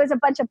dream, there was a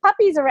bunch of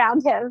puppies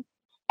around him.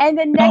 And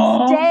the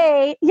next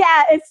day,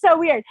 it's so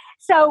weird.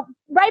 So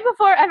right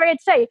before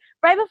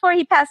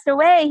he passed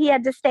away, he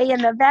had to stay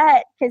in the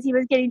vet because he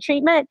was getting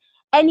treatment.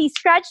 And he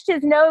scratched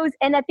his nose,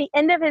 and at the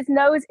end of his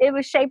nose, it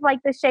was shaped like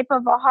the shape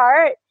of a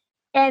heart.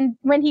 And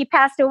when he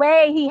passed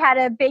away, he had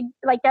a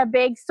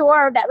big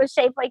sword that was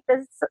shaped like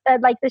this,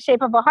 like the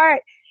shape of a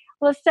heart.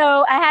 Well,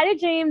 so I had a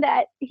dream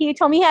that he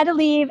told me he had to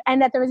leave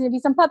and that there was going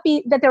to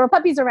be that there were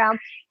puppies around.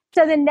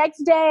 So the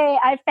next day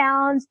I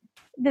found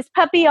this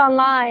puppy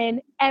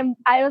online and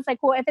I was like,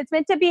 well, if it's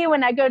meant to be,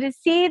 when I go to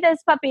see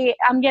this puppy,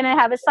 I'm going to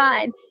have a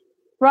sign.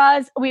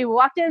 Roz, we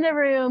walked in the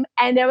room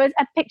and there was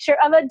a picture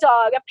of a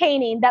dog, a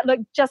painting that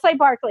looked just like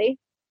Barkley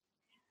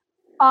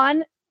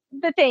on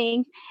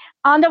the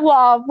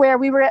wall where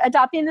we were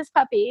adopting this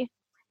puppy.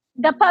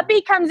 The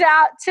puppy comes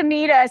out to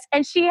meet us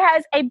and she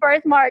has a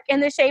birthmark in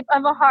the shape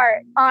of a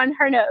heart on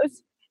her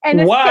nose. And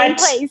the same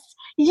place.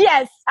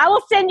 Yes. I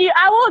will send you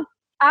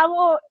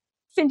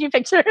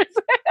pictures.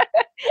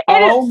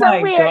 Oh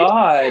my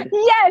God.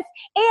 Yes.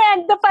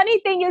 And the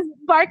funny thing is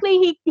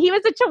Barkley, he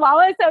was a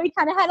Chihuahua, so he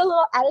kind of had a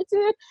little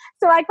attitude.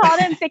 So I called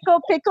him Fickle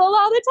Pickle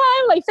all the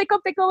time. Like Fickle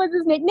Pickle was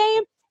his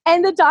nickname.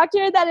 And the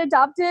doctor that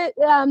adopted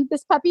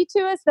this puppy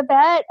to us, the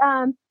vet,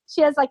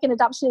 she has like an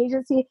adoption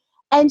agency.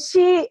 And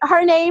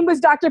her name was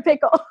Dr.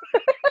 Pickle.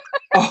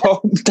 Oh,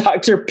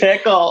 Dr.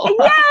 Pickle.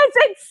 Yes,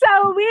 it's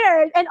so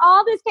weird. And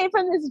all this came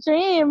from this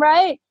dream,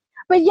 right?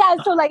 But yeah,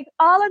 so like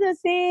all of those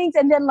things.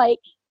 And then like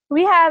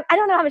I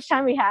don't know how much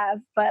time we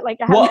have, but like.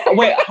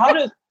 Wait,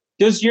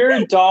 does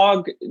your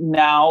dog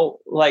now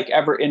like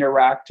ever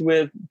interact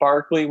with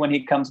Barkley when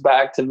he comes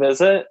back to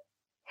visit?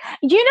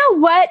 You know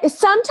what?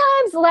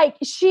 Sometimes like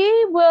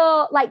she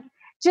will like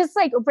just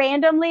like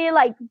randomly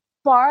like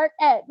bark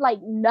at like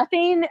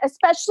nothing,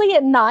 especially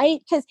at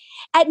night, because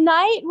at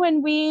night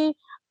when we're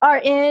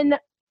in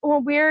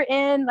our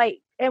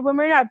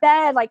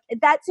bed, like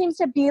that seems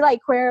to be like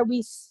where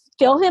we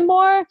feel him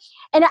more.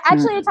 And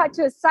I talked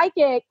to a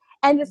psychic,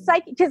 and the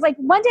psychic, because like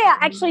one day I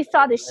actually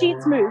saw the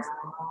sheets move,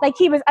 like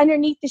he was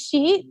underneath the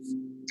sheets.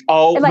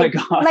 Oh like,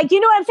 my God. like, you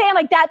know what I'm saying,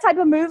 like that type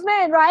of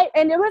movement, right?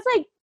 And it was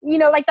like, you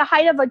know, like the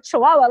height of a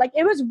Chihuahua. Like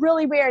it was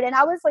really weird, and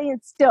I was laying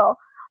still.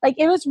 Like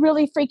it was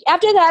really freaky.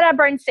 After that, I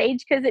burned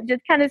sage because it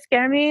just kind of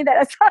scared me that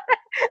I saw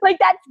like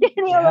that scared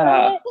me a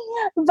little bit.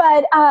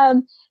 But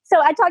so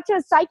I talked to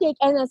a psychic,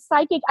 and the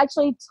psychic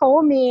actually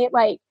told me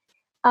like,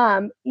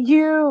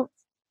 you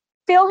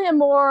feel him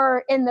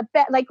more in the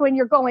bed, like when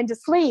you're going to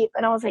sleep.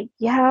 And I was like,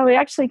 yeah, we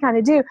actually kind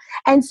of do.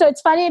 And so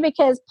it's funny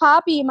because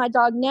Poppy, my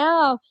dog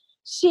now,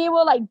 she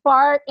will like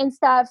bark and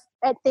stuff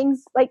at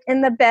things like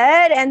in the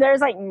bed, and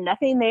there's like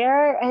nothing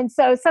there. And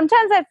so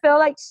sometimes I feel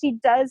like she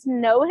does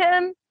know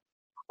him,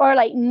 or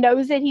like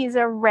knows that he's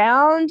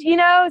around, you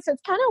know? So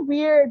it's kind of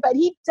weird, but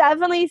he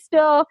definitely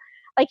still,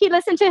 like he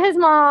listened to his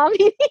mom.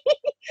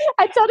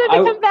 I told him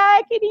to come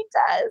back, and he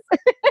does.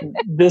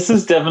 This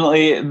is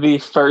definitely the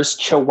first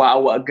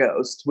Chihuahua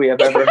ghost we have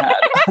ever had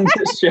on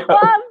this show.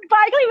 Well,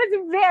 Barkley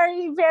was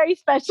very, very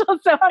special.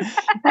 So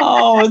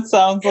it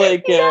sounds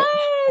like it.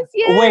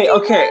 Yes, wait,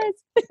 okay.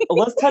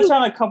 Let's touch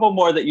on a couple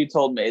more that you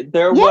told me.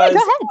 There was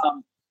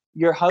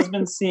your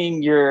husband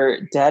seeing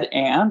your dead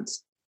aunt.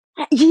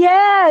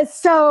 Yeah.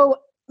 So,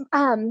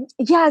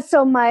 this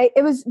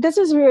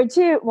was weird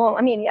too. Well,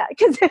 I mean, yeah,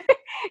 because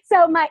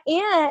so my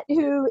aunt,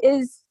 who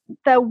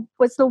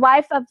was the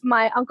wife of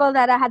my uncle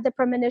that I had the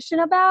premonition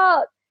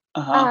about,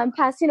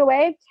 passing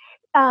away,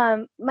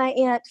 my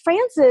Aunt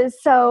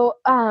Frances. So,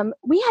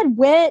 we had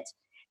went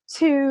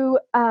to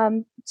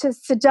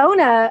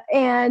Sedona,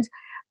 and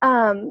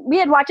we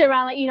had walked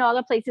around, like, you know, all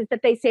the places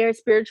that they say are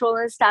spiritual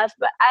and stuff,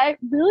 but I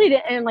really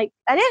didn't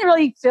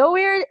really feel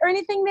weird or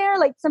anything there,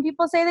 like some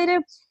people say they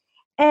do.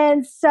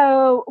 And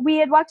so we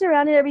had walked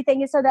around and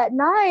everything. And so that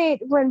night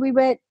when we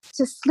went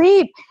to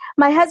sleep,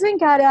 my husband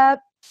got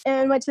up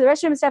and went to the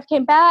restroom and stuff,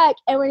 came back.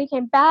 And when he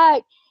came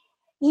back,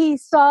 he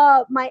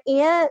saw my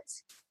aunt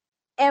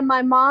and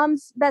my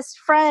mom's best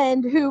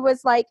friend, who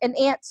was like an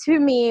aunt to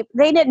me.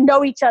 They didn't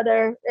know each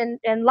other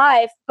in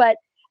life, but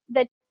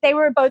that they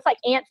were both like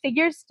aunt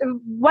figures.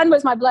 One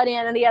was my blood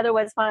aunt and the other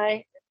was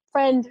my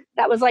friend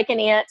that was like an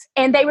aunt.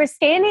 And they were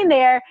standing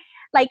there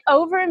like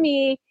over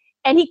me,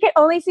 and he could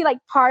only see like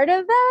part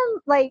of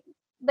them, like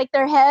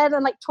their head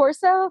and like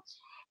torso.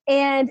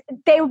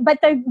 But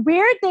the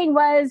weird thing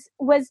was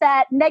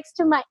that next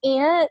to my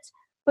aunt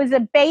was a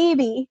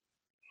baby.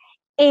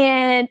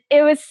 And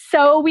it was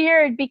so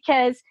weird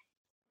because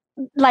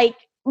like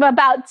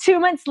about 2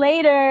 months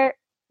later,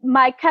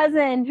 my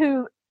cousin,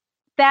 who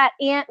that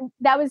aunt,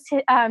 that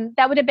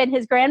would have been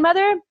his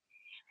grandmother,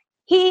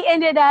 he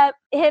ended up,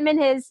 him and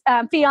his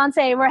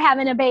fiance were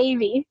having a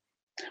baby.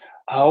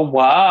 Oh,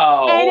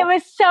 wow. And it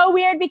was so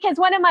weird because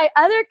one of my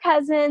other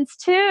cousins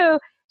too,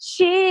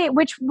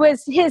 which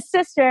was his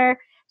sister,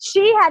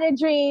 she had a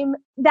dream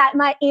that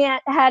my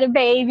aunt had a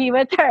baby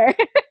with her.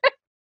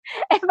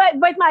 But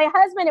with my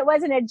husband, it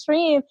wasn't a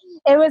dream.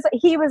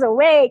 He was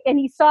awake and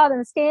he saw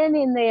them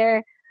standing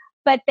there,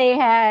 but they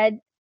had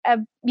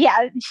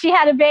she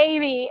had a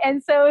baby.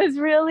 And so it was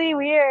really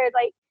weird.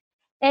 Like,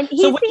 and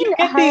he's seen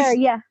her.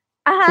 Yeah.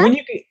 Uh-huh.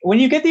 When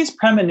you get these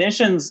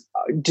premonitions,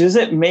 does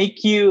it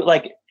make you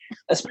like,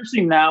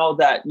 especially now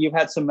that you've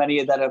had so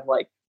many that have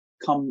like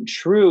come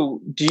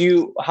true,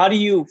 how do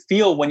you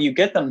feel when you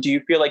get them? Do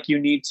you feel like you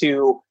need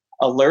to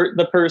alert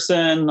the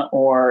person,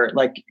 or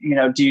like,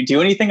 do you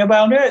do anything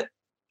about it?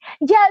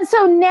 Yeah.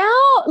 So now,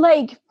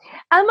 like,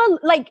 I'm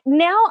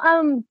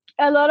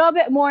a little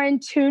bit more in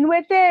tune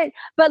with it,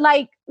 but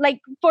like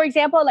for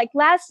example,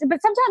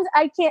 but sometimes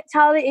I can't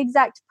tell the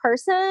exact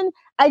person.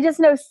 I just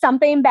know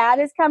something bad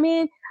is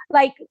coming.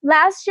 Like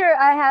last year,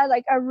 I had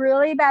like a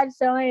really bad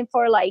feeling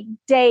for like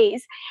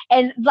days,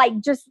 and like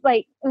just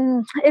like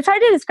it's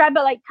hard to describe,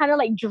 but like kind of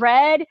like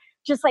dread,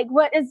 just like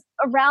what is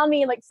around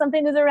me, like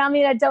something is around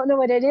me and I don't know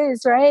what it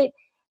is, right?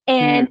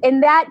 And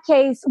in that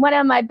case, one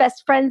of my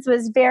best friends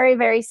was very,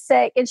 very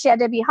sick and she had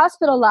to be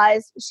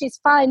hospitalized. She's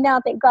fine now,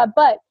 thank God.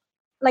 But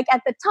like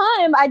at the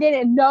time, I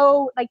didn't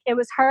know like it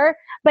was her.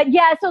 But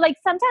yeah, so like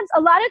sometimes,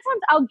 a lot of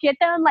times I'll get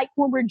them like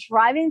when we're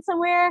driving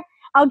somewhere.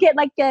 I'll get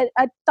like a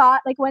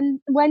thought. Like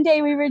one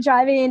day we were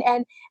driving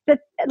and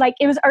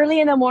it was early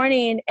in the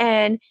morning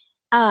and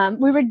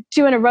we were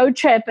doing a road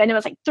trip and it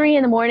was like 3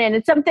 a.m.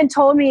 and something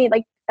told me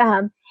like,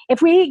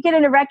 if we get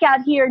in a wreck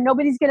out here,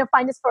 nobody's going to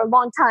find us for a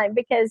long time,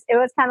 because it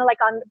was kind of like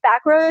on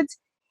back roads.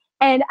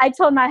 And I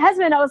told my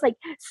husband, I was like,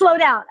 slow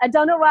down. I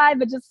don't know why,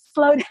 but just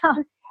slow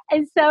down.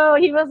 And so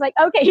he was like,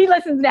 okay, he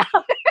listens now.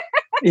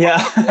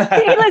 Yeah.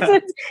 He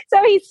listens.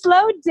 So he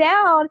slowed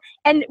down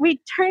and we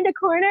turned a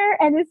corner.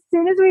 And as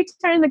soon as we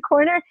turned the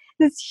corner,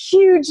 this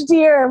huge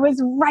deer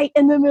was right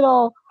in the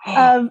middle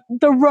of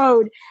the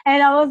road.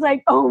 And I was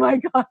like, oh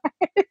my God.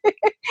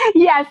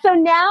 Yeah. So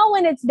now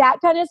when it's that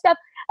kind of stuff,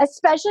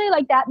 especially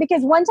like that,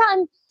 because one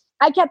time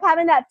I kept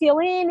having that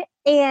feeling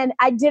and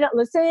I didn't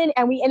listen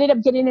and we ended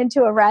up getting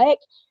into a wreck.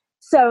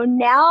 So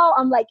now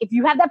I'm like, if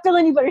you have that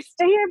feeling, you better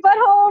stay your butt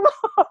home.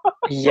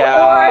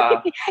 Yeah.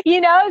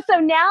 Or, so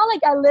now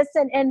like I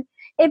listen, and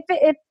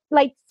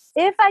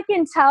if I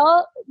can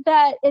tell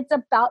that it's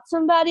about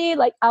somebody,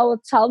 like I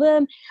will tell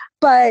them,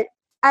 but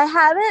I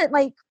haven't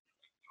like,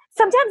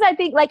 sometimes I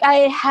think like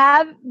I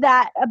have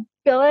that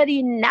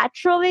ability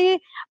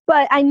naturally,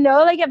 but I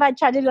know like if I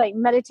try to do like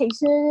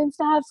meditation and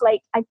stuff,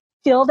 like I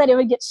feel that it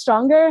would get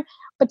stronger,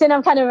 but then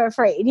I'm kind of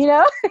afraid,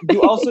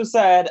 You also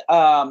said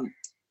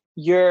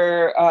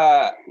your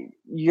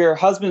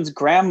husband's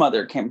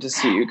grandmother came to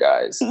see you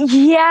guys.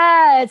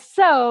 Yeah.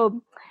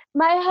 So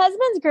my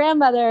husband's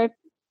grandmother,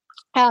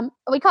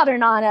 we called her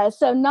Nana.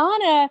 So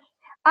Nana,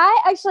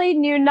 I actually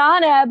knew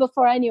Nana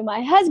before I knew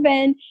my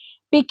husband,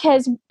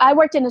 because I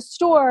worked in a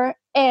store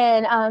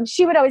and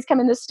she would always come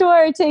in the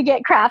store to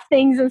get craft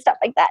things and stuff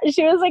like that.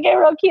 She was like a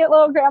real cute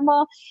little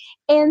grandma.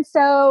 And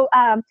so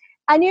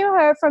I knew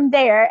her from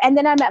there. And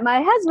then I met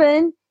my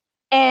husband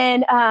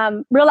and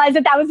realized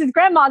that was his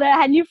grandma that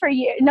I had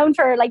known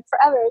for like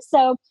forever.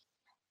 So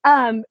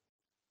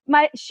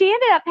she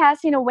ended up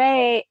passing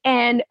away.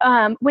 And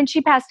when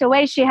she passed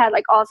away, she had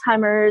like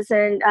Alzheimer's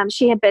and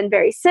she had been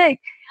very sick.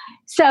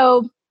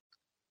 So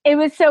it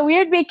was so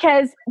weird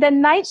because the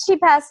night she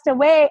passed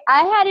away,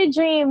 I had a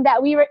dream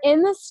that we were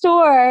in the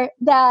store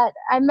that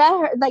I met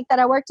her, like that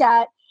I worked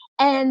at,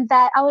 and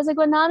that I was like,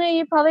 well, Nana,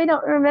 you probably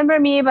don't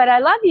remember me, but I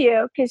love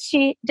you, because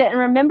she didn't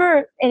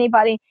remember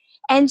anybody.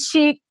 And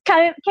she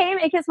kind of came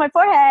and kissed my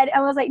forehead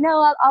and was like,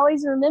 no, I'll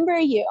always remember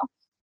you.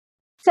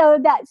 So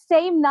that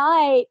same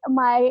night,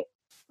 my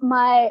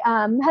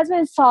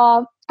husband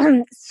saw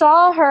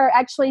her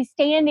actually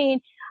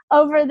standing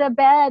over the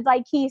bed,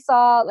 like he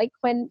saw, like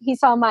when he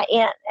saw my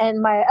aunt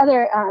and my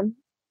other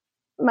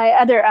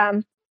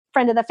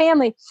friend of the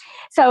family.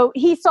 So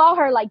he saw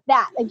her like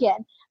that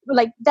again,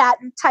 like that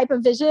type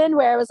of vision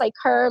where it was like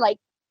her, like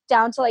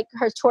down to like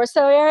her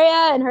torso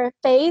area and her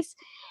face.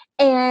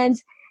 And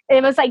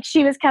it was like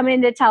she was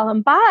coming to tell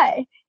him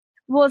bye.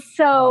 Well,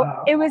 so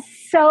It was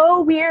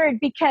so weird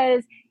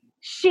because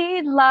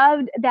she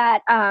loved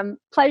that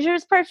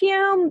Pleasures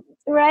perfume,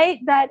 right?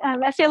 That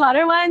Estee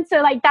Lauder one.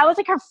 So like that was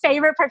like her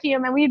favorite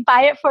perfume, and we'd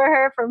buy it for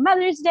her for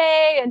Mother's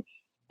Day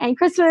and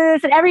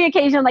Christmas and every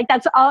occasion. Like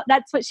that's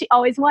what she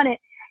always wanted.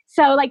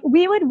 So like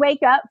we would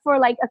wake up for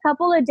like a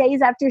couple of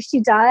days after she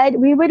died.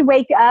 We would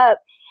wake up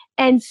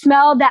and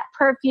smell that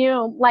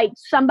perfume like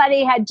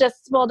somebody had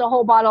just spilled a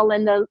whole bottle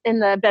in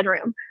the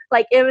bedroom.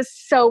 Like it was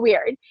so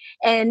weird.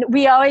 And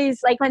we always,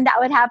 like when that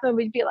would happen,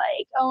 we'd be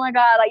like, oh my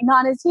God, like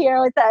Nana's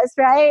here with us,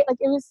 right? Like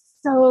it was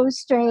so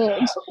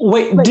strange.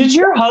 Wait, did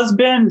your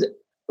husband,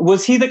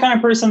 was he the kind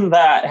of person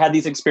that had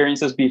these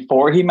experiences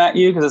before he met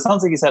you? Because it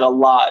sounds like he's had a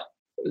lot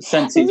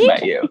since he's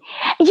met you.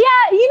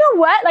 Yeah, you know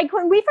what? Like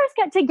when we first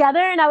got together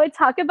and I would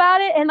talk about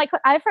it, and like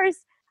when I first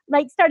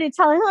like started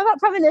telling him about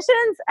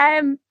premonitions,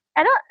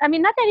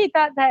 not that he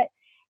thought that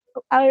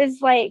I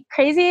was like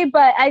crazy,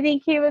 but I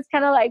think he was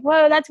kind of like,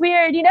 whoa, that's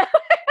weird,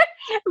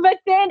 But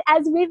then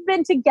as we've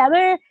been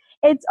together,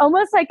 it's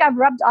almost like I've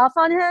rubbed off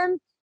on him.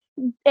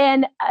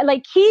 And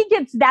like he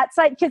gets that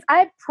side, because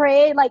I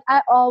pray, like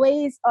I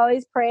always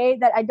pray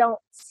that I don't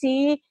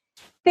see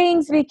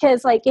things,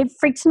 because like it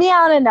freaks me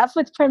out enough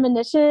with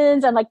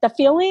premonitions and like the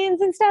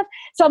feelings and stuff.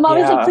 So I'm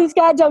always like, please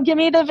God, don't give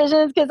me the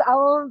visions, because I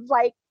will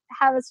like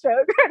have a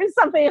stroke or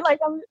something. Like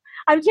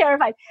I'm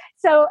terrified.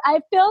 So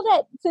I feel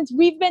that since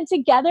we've been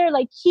together,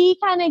 like he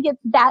kind of gets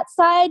that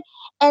side,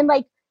 and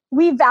like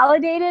we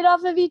validated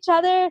off of each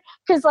other,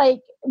 because like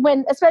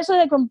when, especially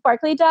like when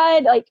Barkley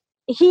died, like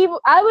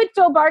I would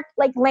feel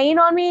like laying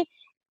on me,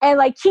 and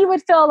like he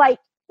would feel like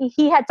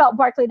he had felt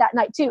Barkley that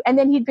night too. And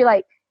then he'd be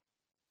like,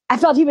 I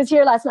felt he was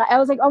here last night. I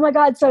was like, oh my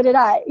God, so did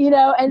I, you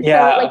know? And so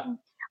like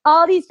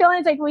all these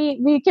feelings, like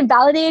we can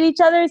validate each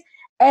other's,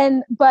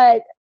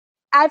 but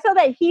I feel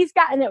that he's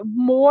gotten it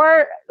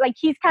more, like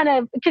he's kind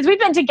of, because we've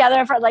been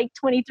together for like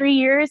 23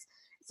 years.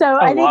 So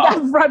I think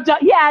I've rubbed off.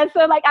 Yeah.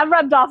 So like I've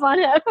rubbed off on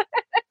him.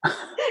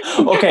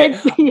 Okay.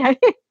 Yeah.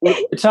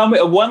 Tell me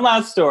one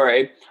last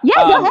story. Yeah,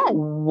 go ahead.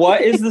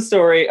 What is the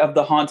story of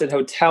the haunted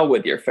hotel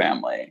with your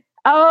family?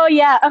 Oh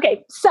yeah.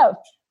 Okay.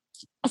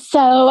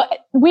 So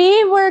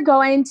we were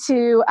going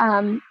to,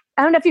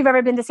 I don't know if you've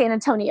ever been to San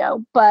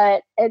Antonio,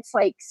 but it's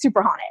like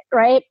super haunted,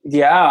 right?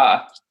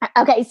 Yeah.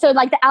 Okay. So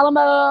like the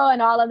Alamo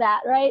and all of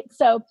that, right?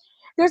 So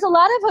there's a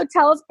lot of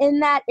hotels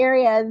in that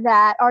area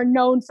that are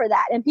known for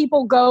that, and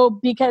people go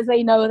because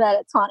they know that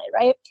it's haunted,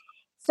 right?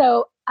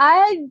 So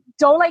I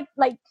don't like,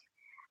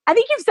 I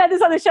think you've said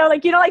this on the show,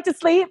 like you don't like to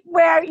sleep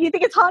where you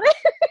think it's haunted.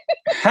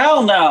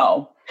 Hell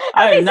no.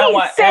 I do not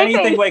want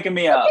anything waking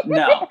me up.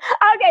 No.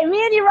 Okay,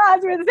 me and you,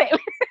 Roz, we're the same.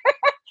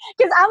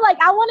 Because I'm like,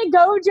 I want to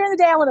go during the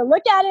day. I want to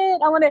look at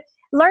it. I want to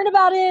learn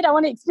about it. I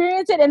want to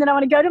experience it. And then I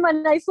want to go to my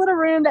nice little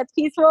room that's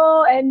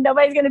peaceful and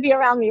nobody's going to be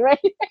around me, right?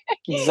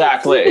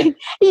 Exactly.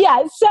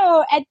 Yeah.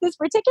 So at this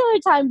particular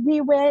time,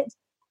 we went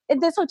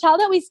at this hotel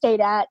that we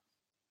stayed at.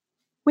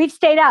 We've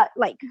stayed at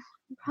like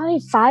probably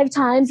 5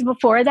 times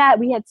before that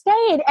we had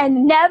stayed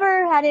and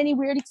never had any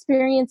weird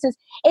experiences.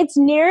 It's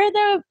near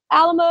the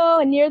Alamo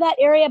and near that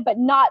area, but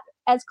not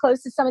as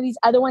close to some of these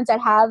other ones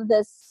that have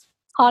this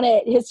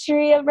haunted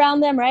history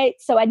around them, right?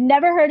 So I'd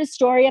never heard a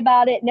story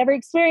about it, never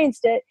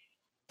experienced it.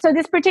 So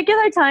this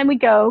particular time we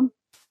go,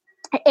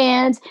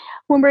 and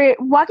when we're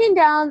walking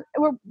down,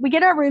 we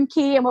get our room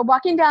key and we're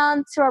walking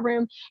down to our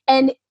room,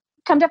 and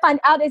come to find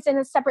out it's in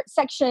a separate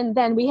section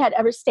than we had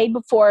ever stayed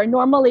before.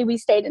 Normally we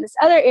stayed in this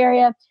other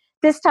area.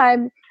 This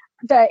time,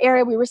 the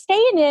area we were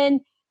staying in,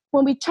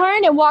 when we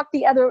turned and walked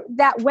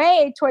that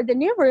way toward the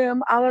new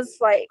room, I was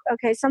like,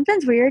 okay,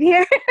 something's weird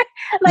here.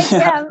 Like,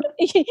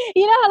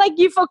 you know, like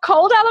you feel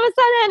cold all of a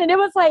sudden, and it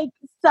was like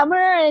summer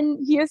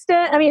in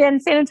in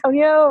San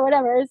Antonio or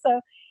whatever.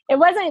 So it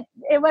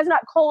was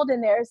not cold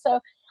in there. So,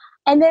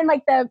 and then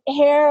like the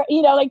hair,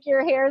 you know, like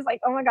your hair is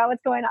like, oh my God,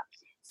 what's going on?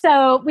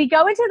 So we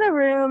go into the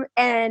room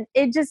and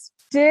it just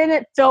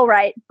didn't feel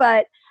right.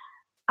 But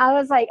I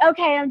was like,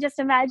 okay, I'm just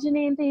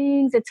imagining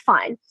things. It's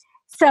fine.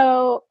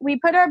 So we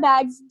put our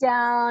bags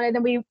down and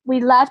then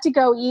we left to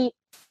go eat,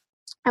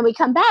 and we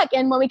come back.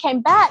 And when we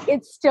came back,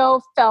 it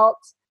still felt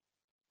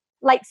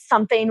like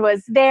something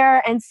was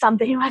there and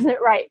something wasn't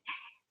right.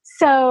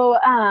 So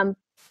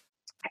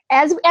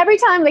as every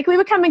time, like we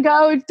would come and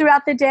go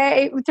throughout the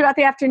day, throughout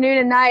the afternoon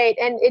and night,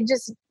 and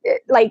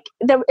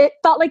it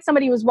felt like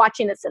somebody was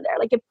watching us in there.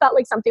 Like it felt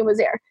like something was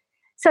there.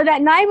 So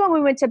that night when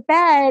we went to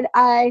bed,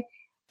 I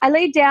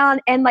laid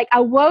down and like I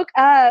woke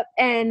up,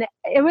 and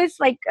it was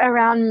like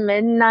around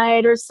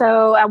midnight or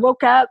so. I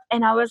woke up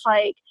and I was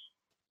like,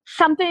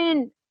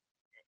 something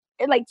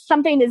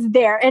is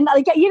there. And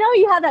like, you know,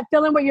 you have that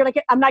feeling where you're like,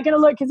 I'm not going to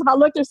look because if I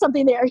look, there's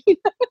something there.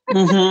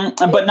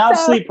 Mm-hmm. But not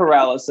sleep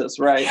paralysis,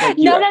 right? Like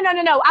No.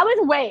 I was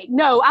awake.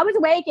 No, I was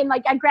awake, and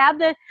like I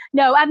grabbed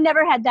I've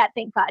never had that,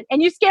 thank God.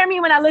 And you scare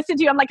me when I listen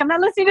to you. I'm like, I'm not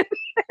listening to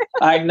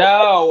I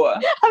know.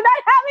 I'm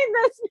not having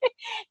this.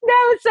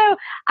 No. So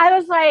I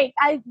was like,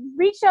 I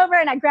reached over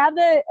and I grabbed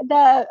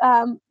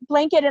the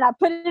blanket and I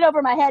put it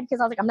over my head because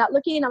I was like, I'm not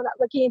looking.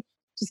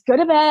 Just go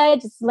to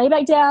bed. Just lay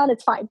back down.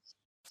 It's fine.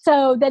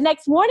 So the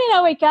next morning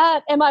I wake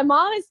up and my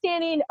mom is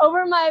standing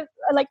over my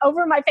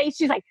face.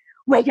 She's like,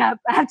 wake up.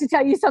 I have to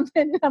tell you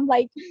something. And I'm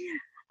like,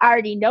 I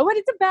already know what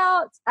it's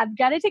about. I've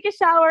got to take a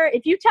shower.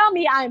 If you tell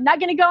me, I'm not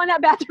going to go in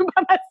that bathroom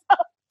by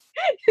myself.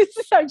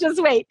 So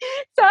just wait.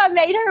 So I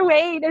made her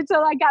wait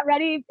until I got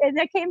ready, and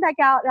I came back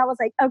out and I was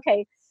like,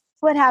 okay,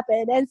 what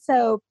happened? And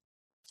so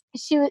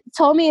she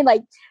told me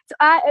like,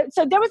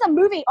 so there was a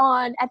movie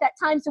on at that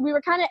time. So we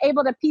were kind of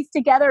able to piece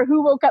together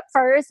who woke up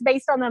first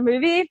based on the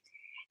movie.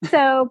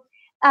 So,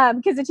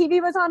 because the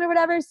TV was on or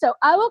whatever. So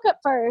I woke up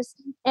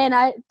first and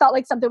I felt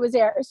like something was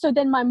there. So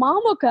then my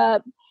mom woke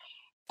up,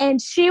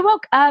 and she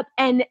woke up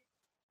and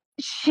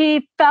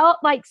she felt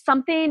like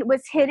something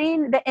was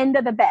hitting the end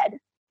of the bed,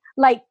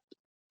 like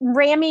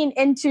ramming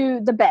into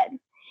the bed.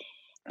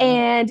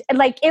 And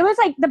like, it was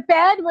like the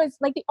bed was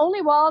like the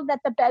only wall that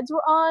the beds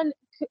were on.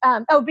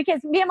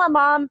 Because me and my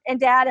mom and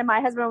dad and my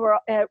husband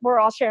were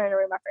all sharing a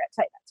room. I forgot to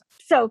tell you that.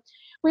 So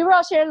we were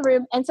all sharing the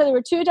room. And so there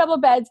were 2 double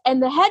beds,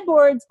 and the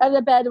headboards of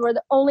the bed were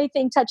the only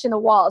thing touching the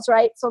walls,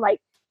 right? So like,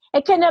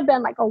 it couldn't have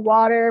been like a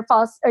water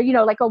faucet or, you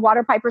know, like a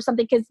water pipe or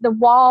something, because the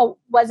wall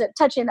wasn't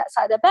touching that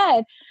side of the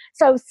bed.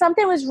 So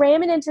something was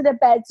ramming into the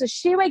bed. So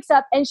she wakes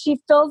up and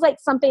she feels like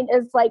something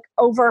is like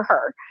over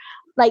her,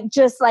 like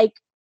just like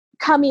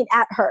coming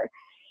at her.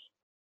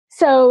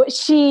 So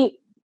she's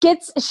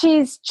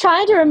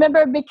trying to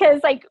remember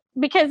because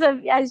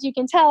of, as you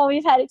can tell,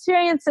 we've had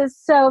experiences.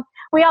 So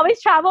we always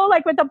travel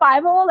like with the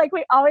Bible, like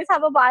we always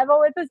have a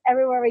Bible with us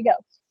everywhere we go.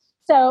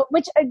 So,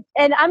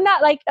 and I'm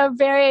not like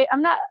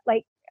I'm not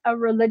like a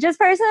religious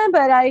person,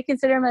 but I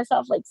consider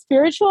myself like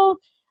spiritual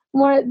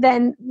more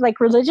than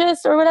like religious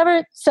or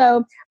whatever.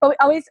 So, but we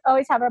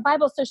always have our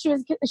Bible. So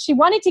she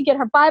wanted to get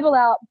her Bible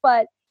out,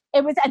 but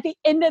it was at the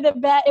end of the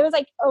bed. It was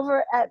like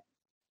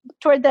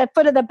toward the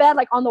foot of the bed,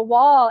 like on the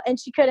wall, and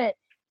she couldn't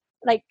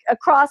like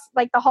across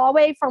like the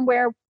hallway from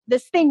where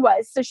this thing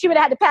was. So she would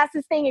have had to pass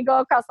this thing and go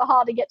across the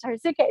hall to get to her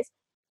suitcase.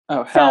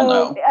 Oh, hell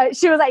no.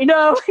 She was like,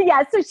 no.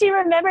 Yeah. So she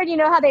remembered,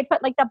 how they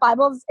put like the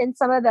Bibles in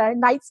some of the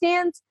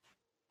nightstands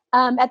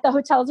at the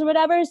hotels or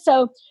whatever.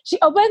 So she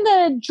opened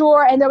the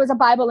drawer and there was a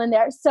Bible in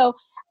there. So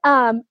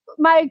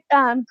my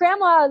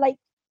grandma, like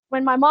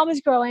when my mom was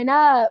growing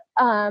up,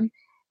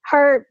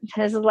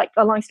 this is like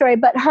a long story,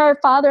 but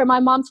my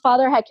mom's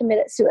father had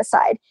committed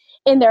suicide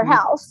in their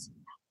house.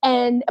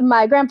 And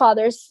my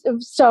grandfather's,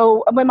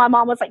 so when my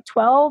mom was like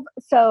 12,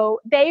 so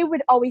they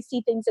would always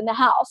see things in the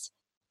house.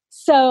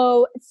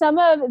 So some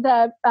of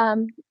the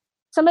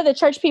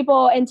church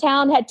people in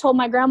town had told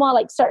my grandma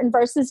like certain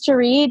verses to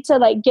read to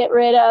like get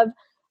rid of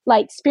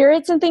like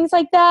spirits and things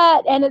like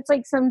that. And it's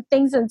like some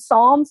things in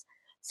Psalms.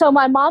 So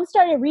my mom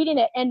started reading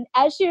it. And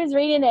as she was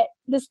reading it,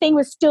 this thing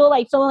was still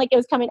like feeling like it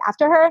was coming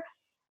after her.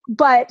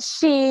 But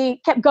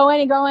she kept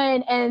going and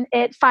going. And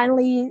it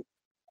finally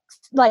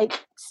like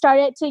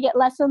started to get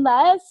less and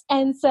less.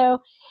 And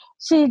so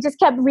she just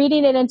kept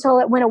reading it until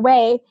it went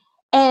away.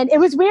 And it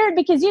was weird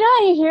because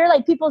how you hear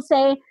like people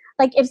say,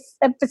 like if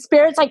the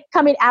spirit's like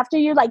coming after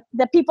you, like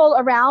the people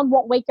around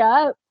won't wake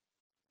up.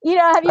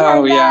 Have you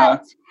heard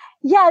that?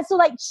 Yeah. So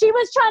like she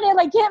was trying to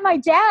like get my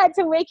dad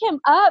to wake him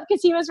up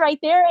because he was right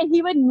there and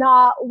he would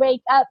not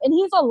wake up. And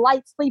he's a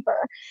light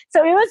sleeper.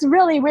 So it was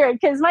really weird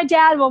because my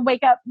dad will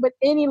wake up with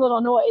any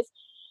little noise.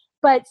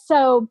 But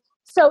so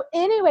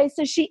anyway,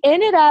 so she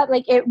ended up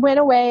like it went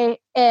away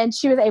and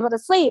she was able to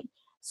sleep.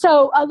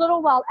 So a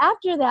little while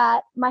after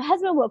that, my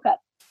husband woke up.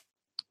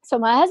 So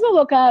my husband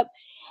woke up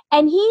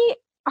and he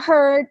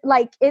heard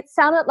like it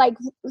sounded like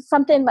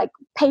something like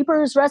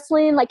papers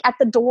rustling like at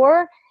the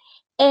door.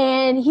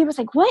 And he was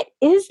like, what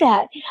is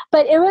that?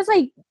 But it was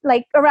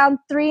like around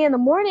 3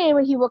 a.m.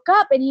 when he woke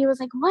up and he was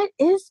like, what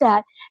is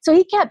that? So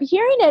he kept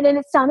hearing it and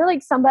it sounded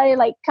like somebody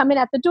like coming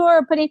at the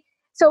door,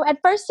 so at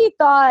first he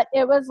thought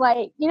it was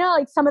like,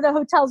 like some of the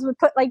hotels would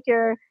put like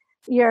your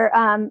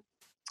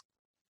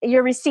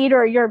receipt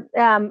or your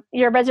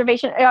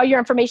reservation, your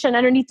information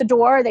underneath the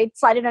door. They'd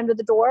slide it under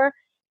the door,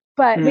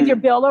 but with your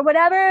bill or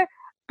whatever.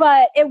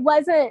 But it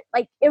wasn't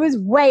like, it was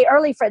way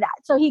early for that.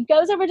 So he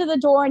goes over to the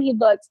door and he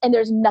looks and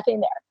there's nothing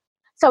there.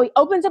 So he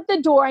opens up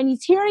the door and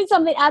he's hearing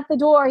something at the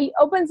door. He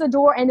opens the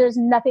door and there's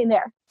nothing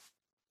there.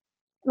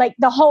 Like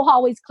the whole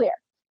hallway's clear.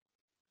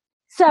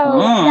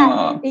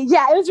 So it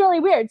was really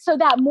weird. So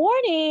that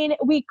morning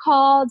we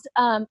called,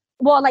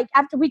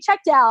 after we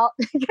checked out,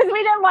 because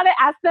we didn't want to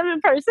ask them in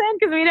person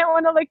because we didn't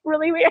want to look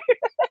really weird.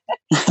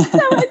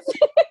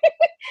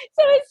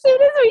 So as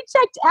soon as we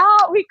checked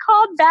out, we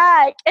called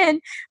back and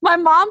my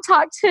mom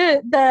talked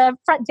to the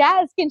front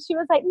desk and she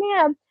was like,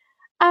 ma'am,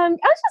 I was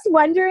just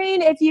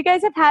wondering if you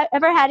guys have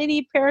ever had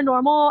any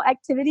paranormal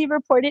activity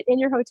reported in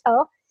your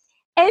hotel.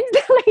 And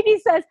the lady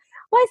says,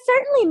 why,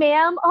 certainly,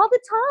 ma'am, all the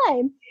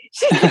time.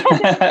 She said,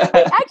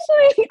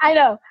 actually, I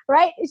know,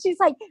 right? She's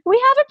like,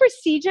 we have a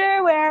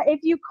procedure where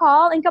if you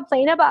call and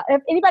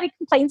if anybody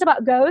complains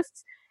about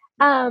ghosts,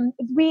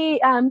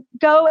 we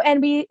go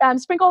and we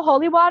sprinkle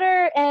holy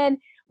water and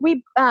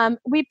we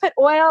put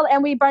oil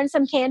and we burn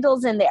some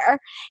candles in there.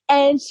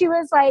 And she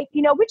was like,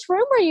 which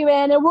room are you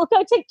in? And we'll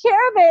go take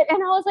care of it.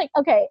 And I was like,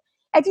 okay,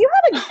 if you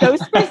have a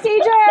ghost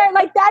procedure,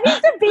 like that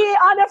needs to be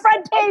on the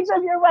front page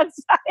of your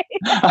website.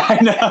 I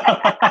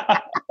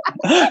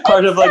know.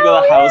 Part of like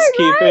the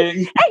housekeeping. Right?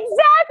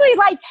 Exactly.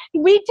 Like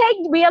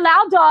we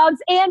allow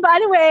dogs, and by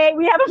the way,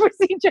 we have a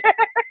procedure.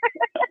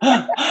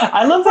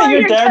 I love that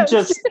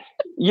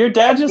your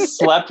dad just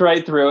slept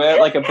right through it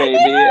like a baby,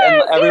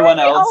 and everyone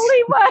else.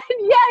 Only one,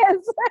 yes.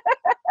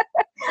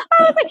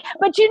 I was like,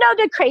 but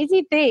the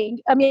crazy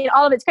thing. I mean,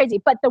 all of it's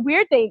crazy, but the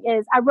weird thing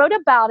is, I wrote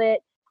about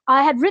it.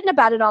 I had written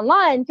about it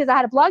online because I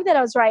had a blog that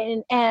I was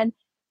writing, and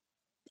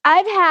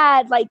I've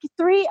had like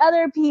 3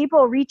 other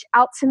people reach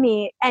out to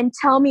me and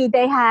tell me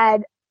they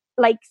had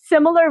like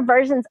similar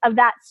versions of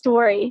that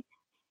story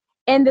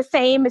in the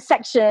same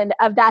section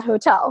of that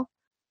hotel.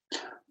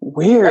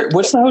 Weird.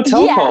 What's the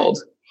hotel called?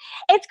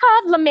 It's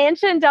called La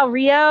Mansion del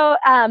Rio.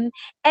 And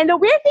the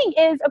weird thing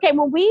is, okay,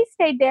 when we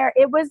stayed there,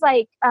 it was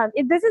like,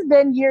 this has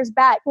been years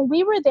back. When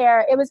we were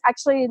there, it was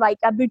actually like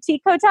a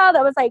boutique hotel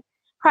that was like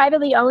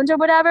privately owned or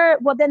whatever.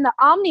 Well, then the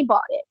Omni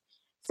bought it.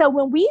 So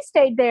when we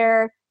stayed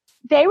there,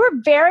 they were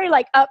very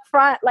like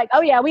upfront, like,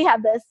 oh yeah, we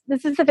have this.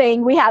 This is the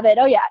thing. We have it.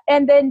 Oh yeah.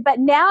 And then, but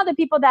now the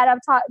people that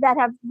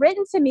have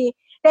written to me,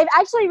 they've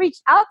actually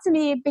reached out to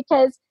me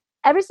because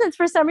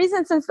for some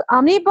reason, since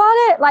Omni bought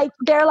it, like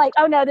they're like,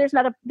 oh no, there's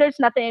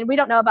nothing. We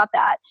don't know about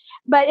that.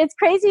 But it's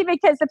crazy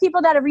because the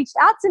people that have reached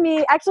out to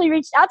me actually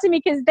reached out to me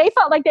because they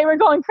felt like they were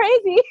going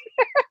crazy.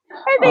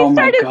 And they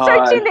started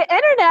searching the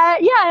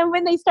internet. Yeah. And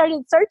when they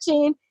started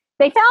searching,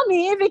 they found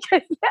me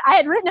because I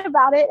had written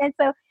about it. And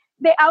so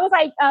I was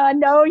like,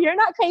 no, you're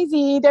not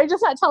crazy. They're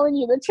just not telling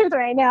you the truth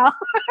right now.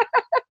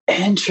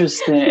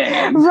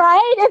 Interesting.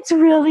 Right? It's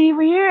really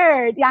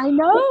weird. Yeah, I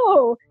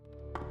know.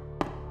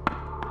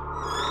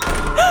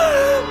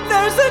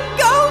 There's a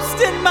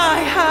ghost in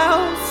my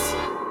house.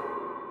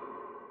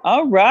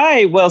 All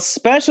right. Well,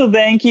 special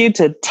thank you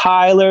to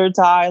Tyler,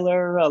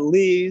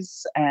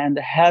 Elise, and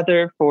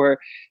Heather for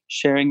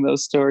sharing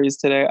those stories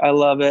today. I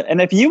love it.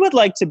 And if you would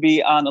like to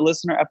be on a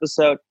listener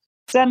episode,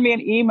 send me an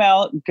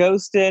email,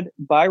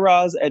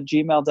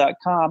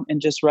 ghostedbyroz@gmail.com,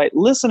 and just write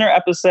listener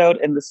episode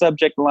in the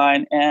subject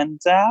line. And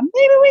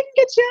maybe we can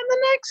get you in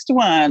the next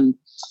one.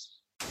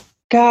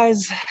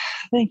 Guys,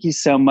 thank you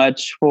so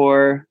much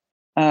for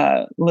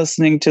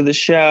listening to the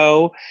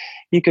show.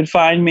 You can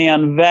find me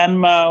on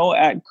Venmo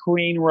at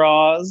Queen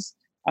Roz.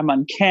 I'm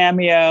on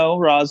Cameo,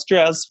 Roz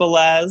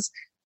Dresfelez.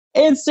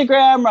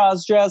 Instagram,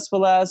 Roz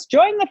Dresfelez.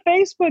 Join the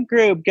Facebook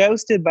group,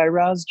 Ghosted by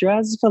Roz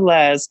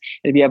Dresfelez.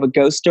 If you have a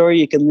ghost story,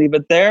 you can leave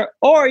it there,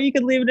 or you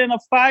can leave it in a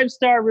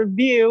 5-star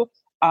review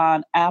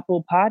on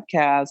Apple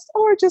Podcasts,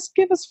 or just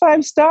give us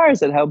 5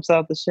 stars. It helps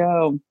out the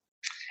show.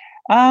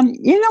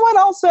 You know what?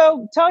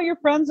 Also, tell your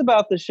friends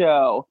about the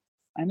show.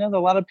 I know that a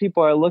lot of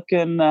people are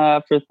looking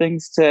for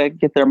things to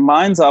get their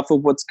minds off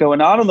of what's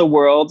going on in the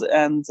world,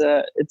 and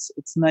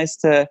it's nice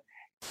to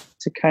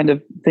kind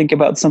of think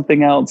about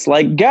something else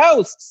like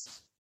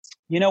ghosts.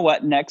 You know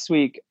what? Next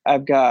week,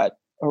 I've got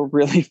a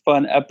really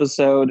fun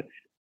episode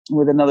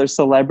with another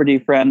celebrity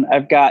friend.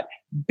 I've got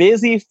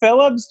Busy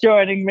Phillips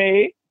joining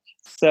me,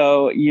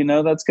 so you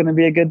know that's going to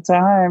be a good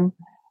time.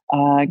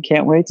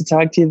 Can't wait to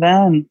talk to you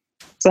then.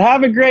 So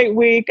have a great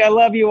week. I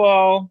love you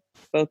all,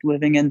 both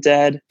living and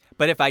dead.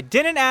 But if I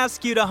didn't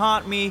ask you to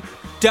haunt me,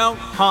 don't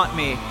haunt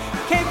me.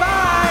 Okay,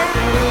 bye!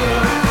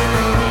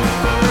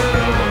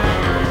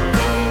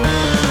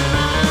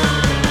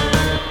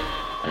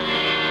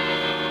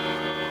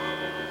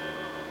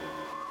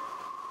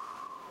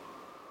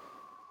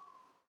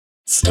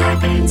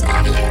 Starburns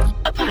Audio,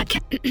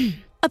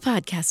 a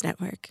podcast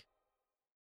network.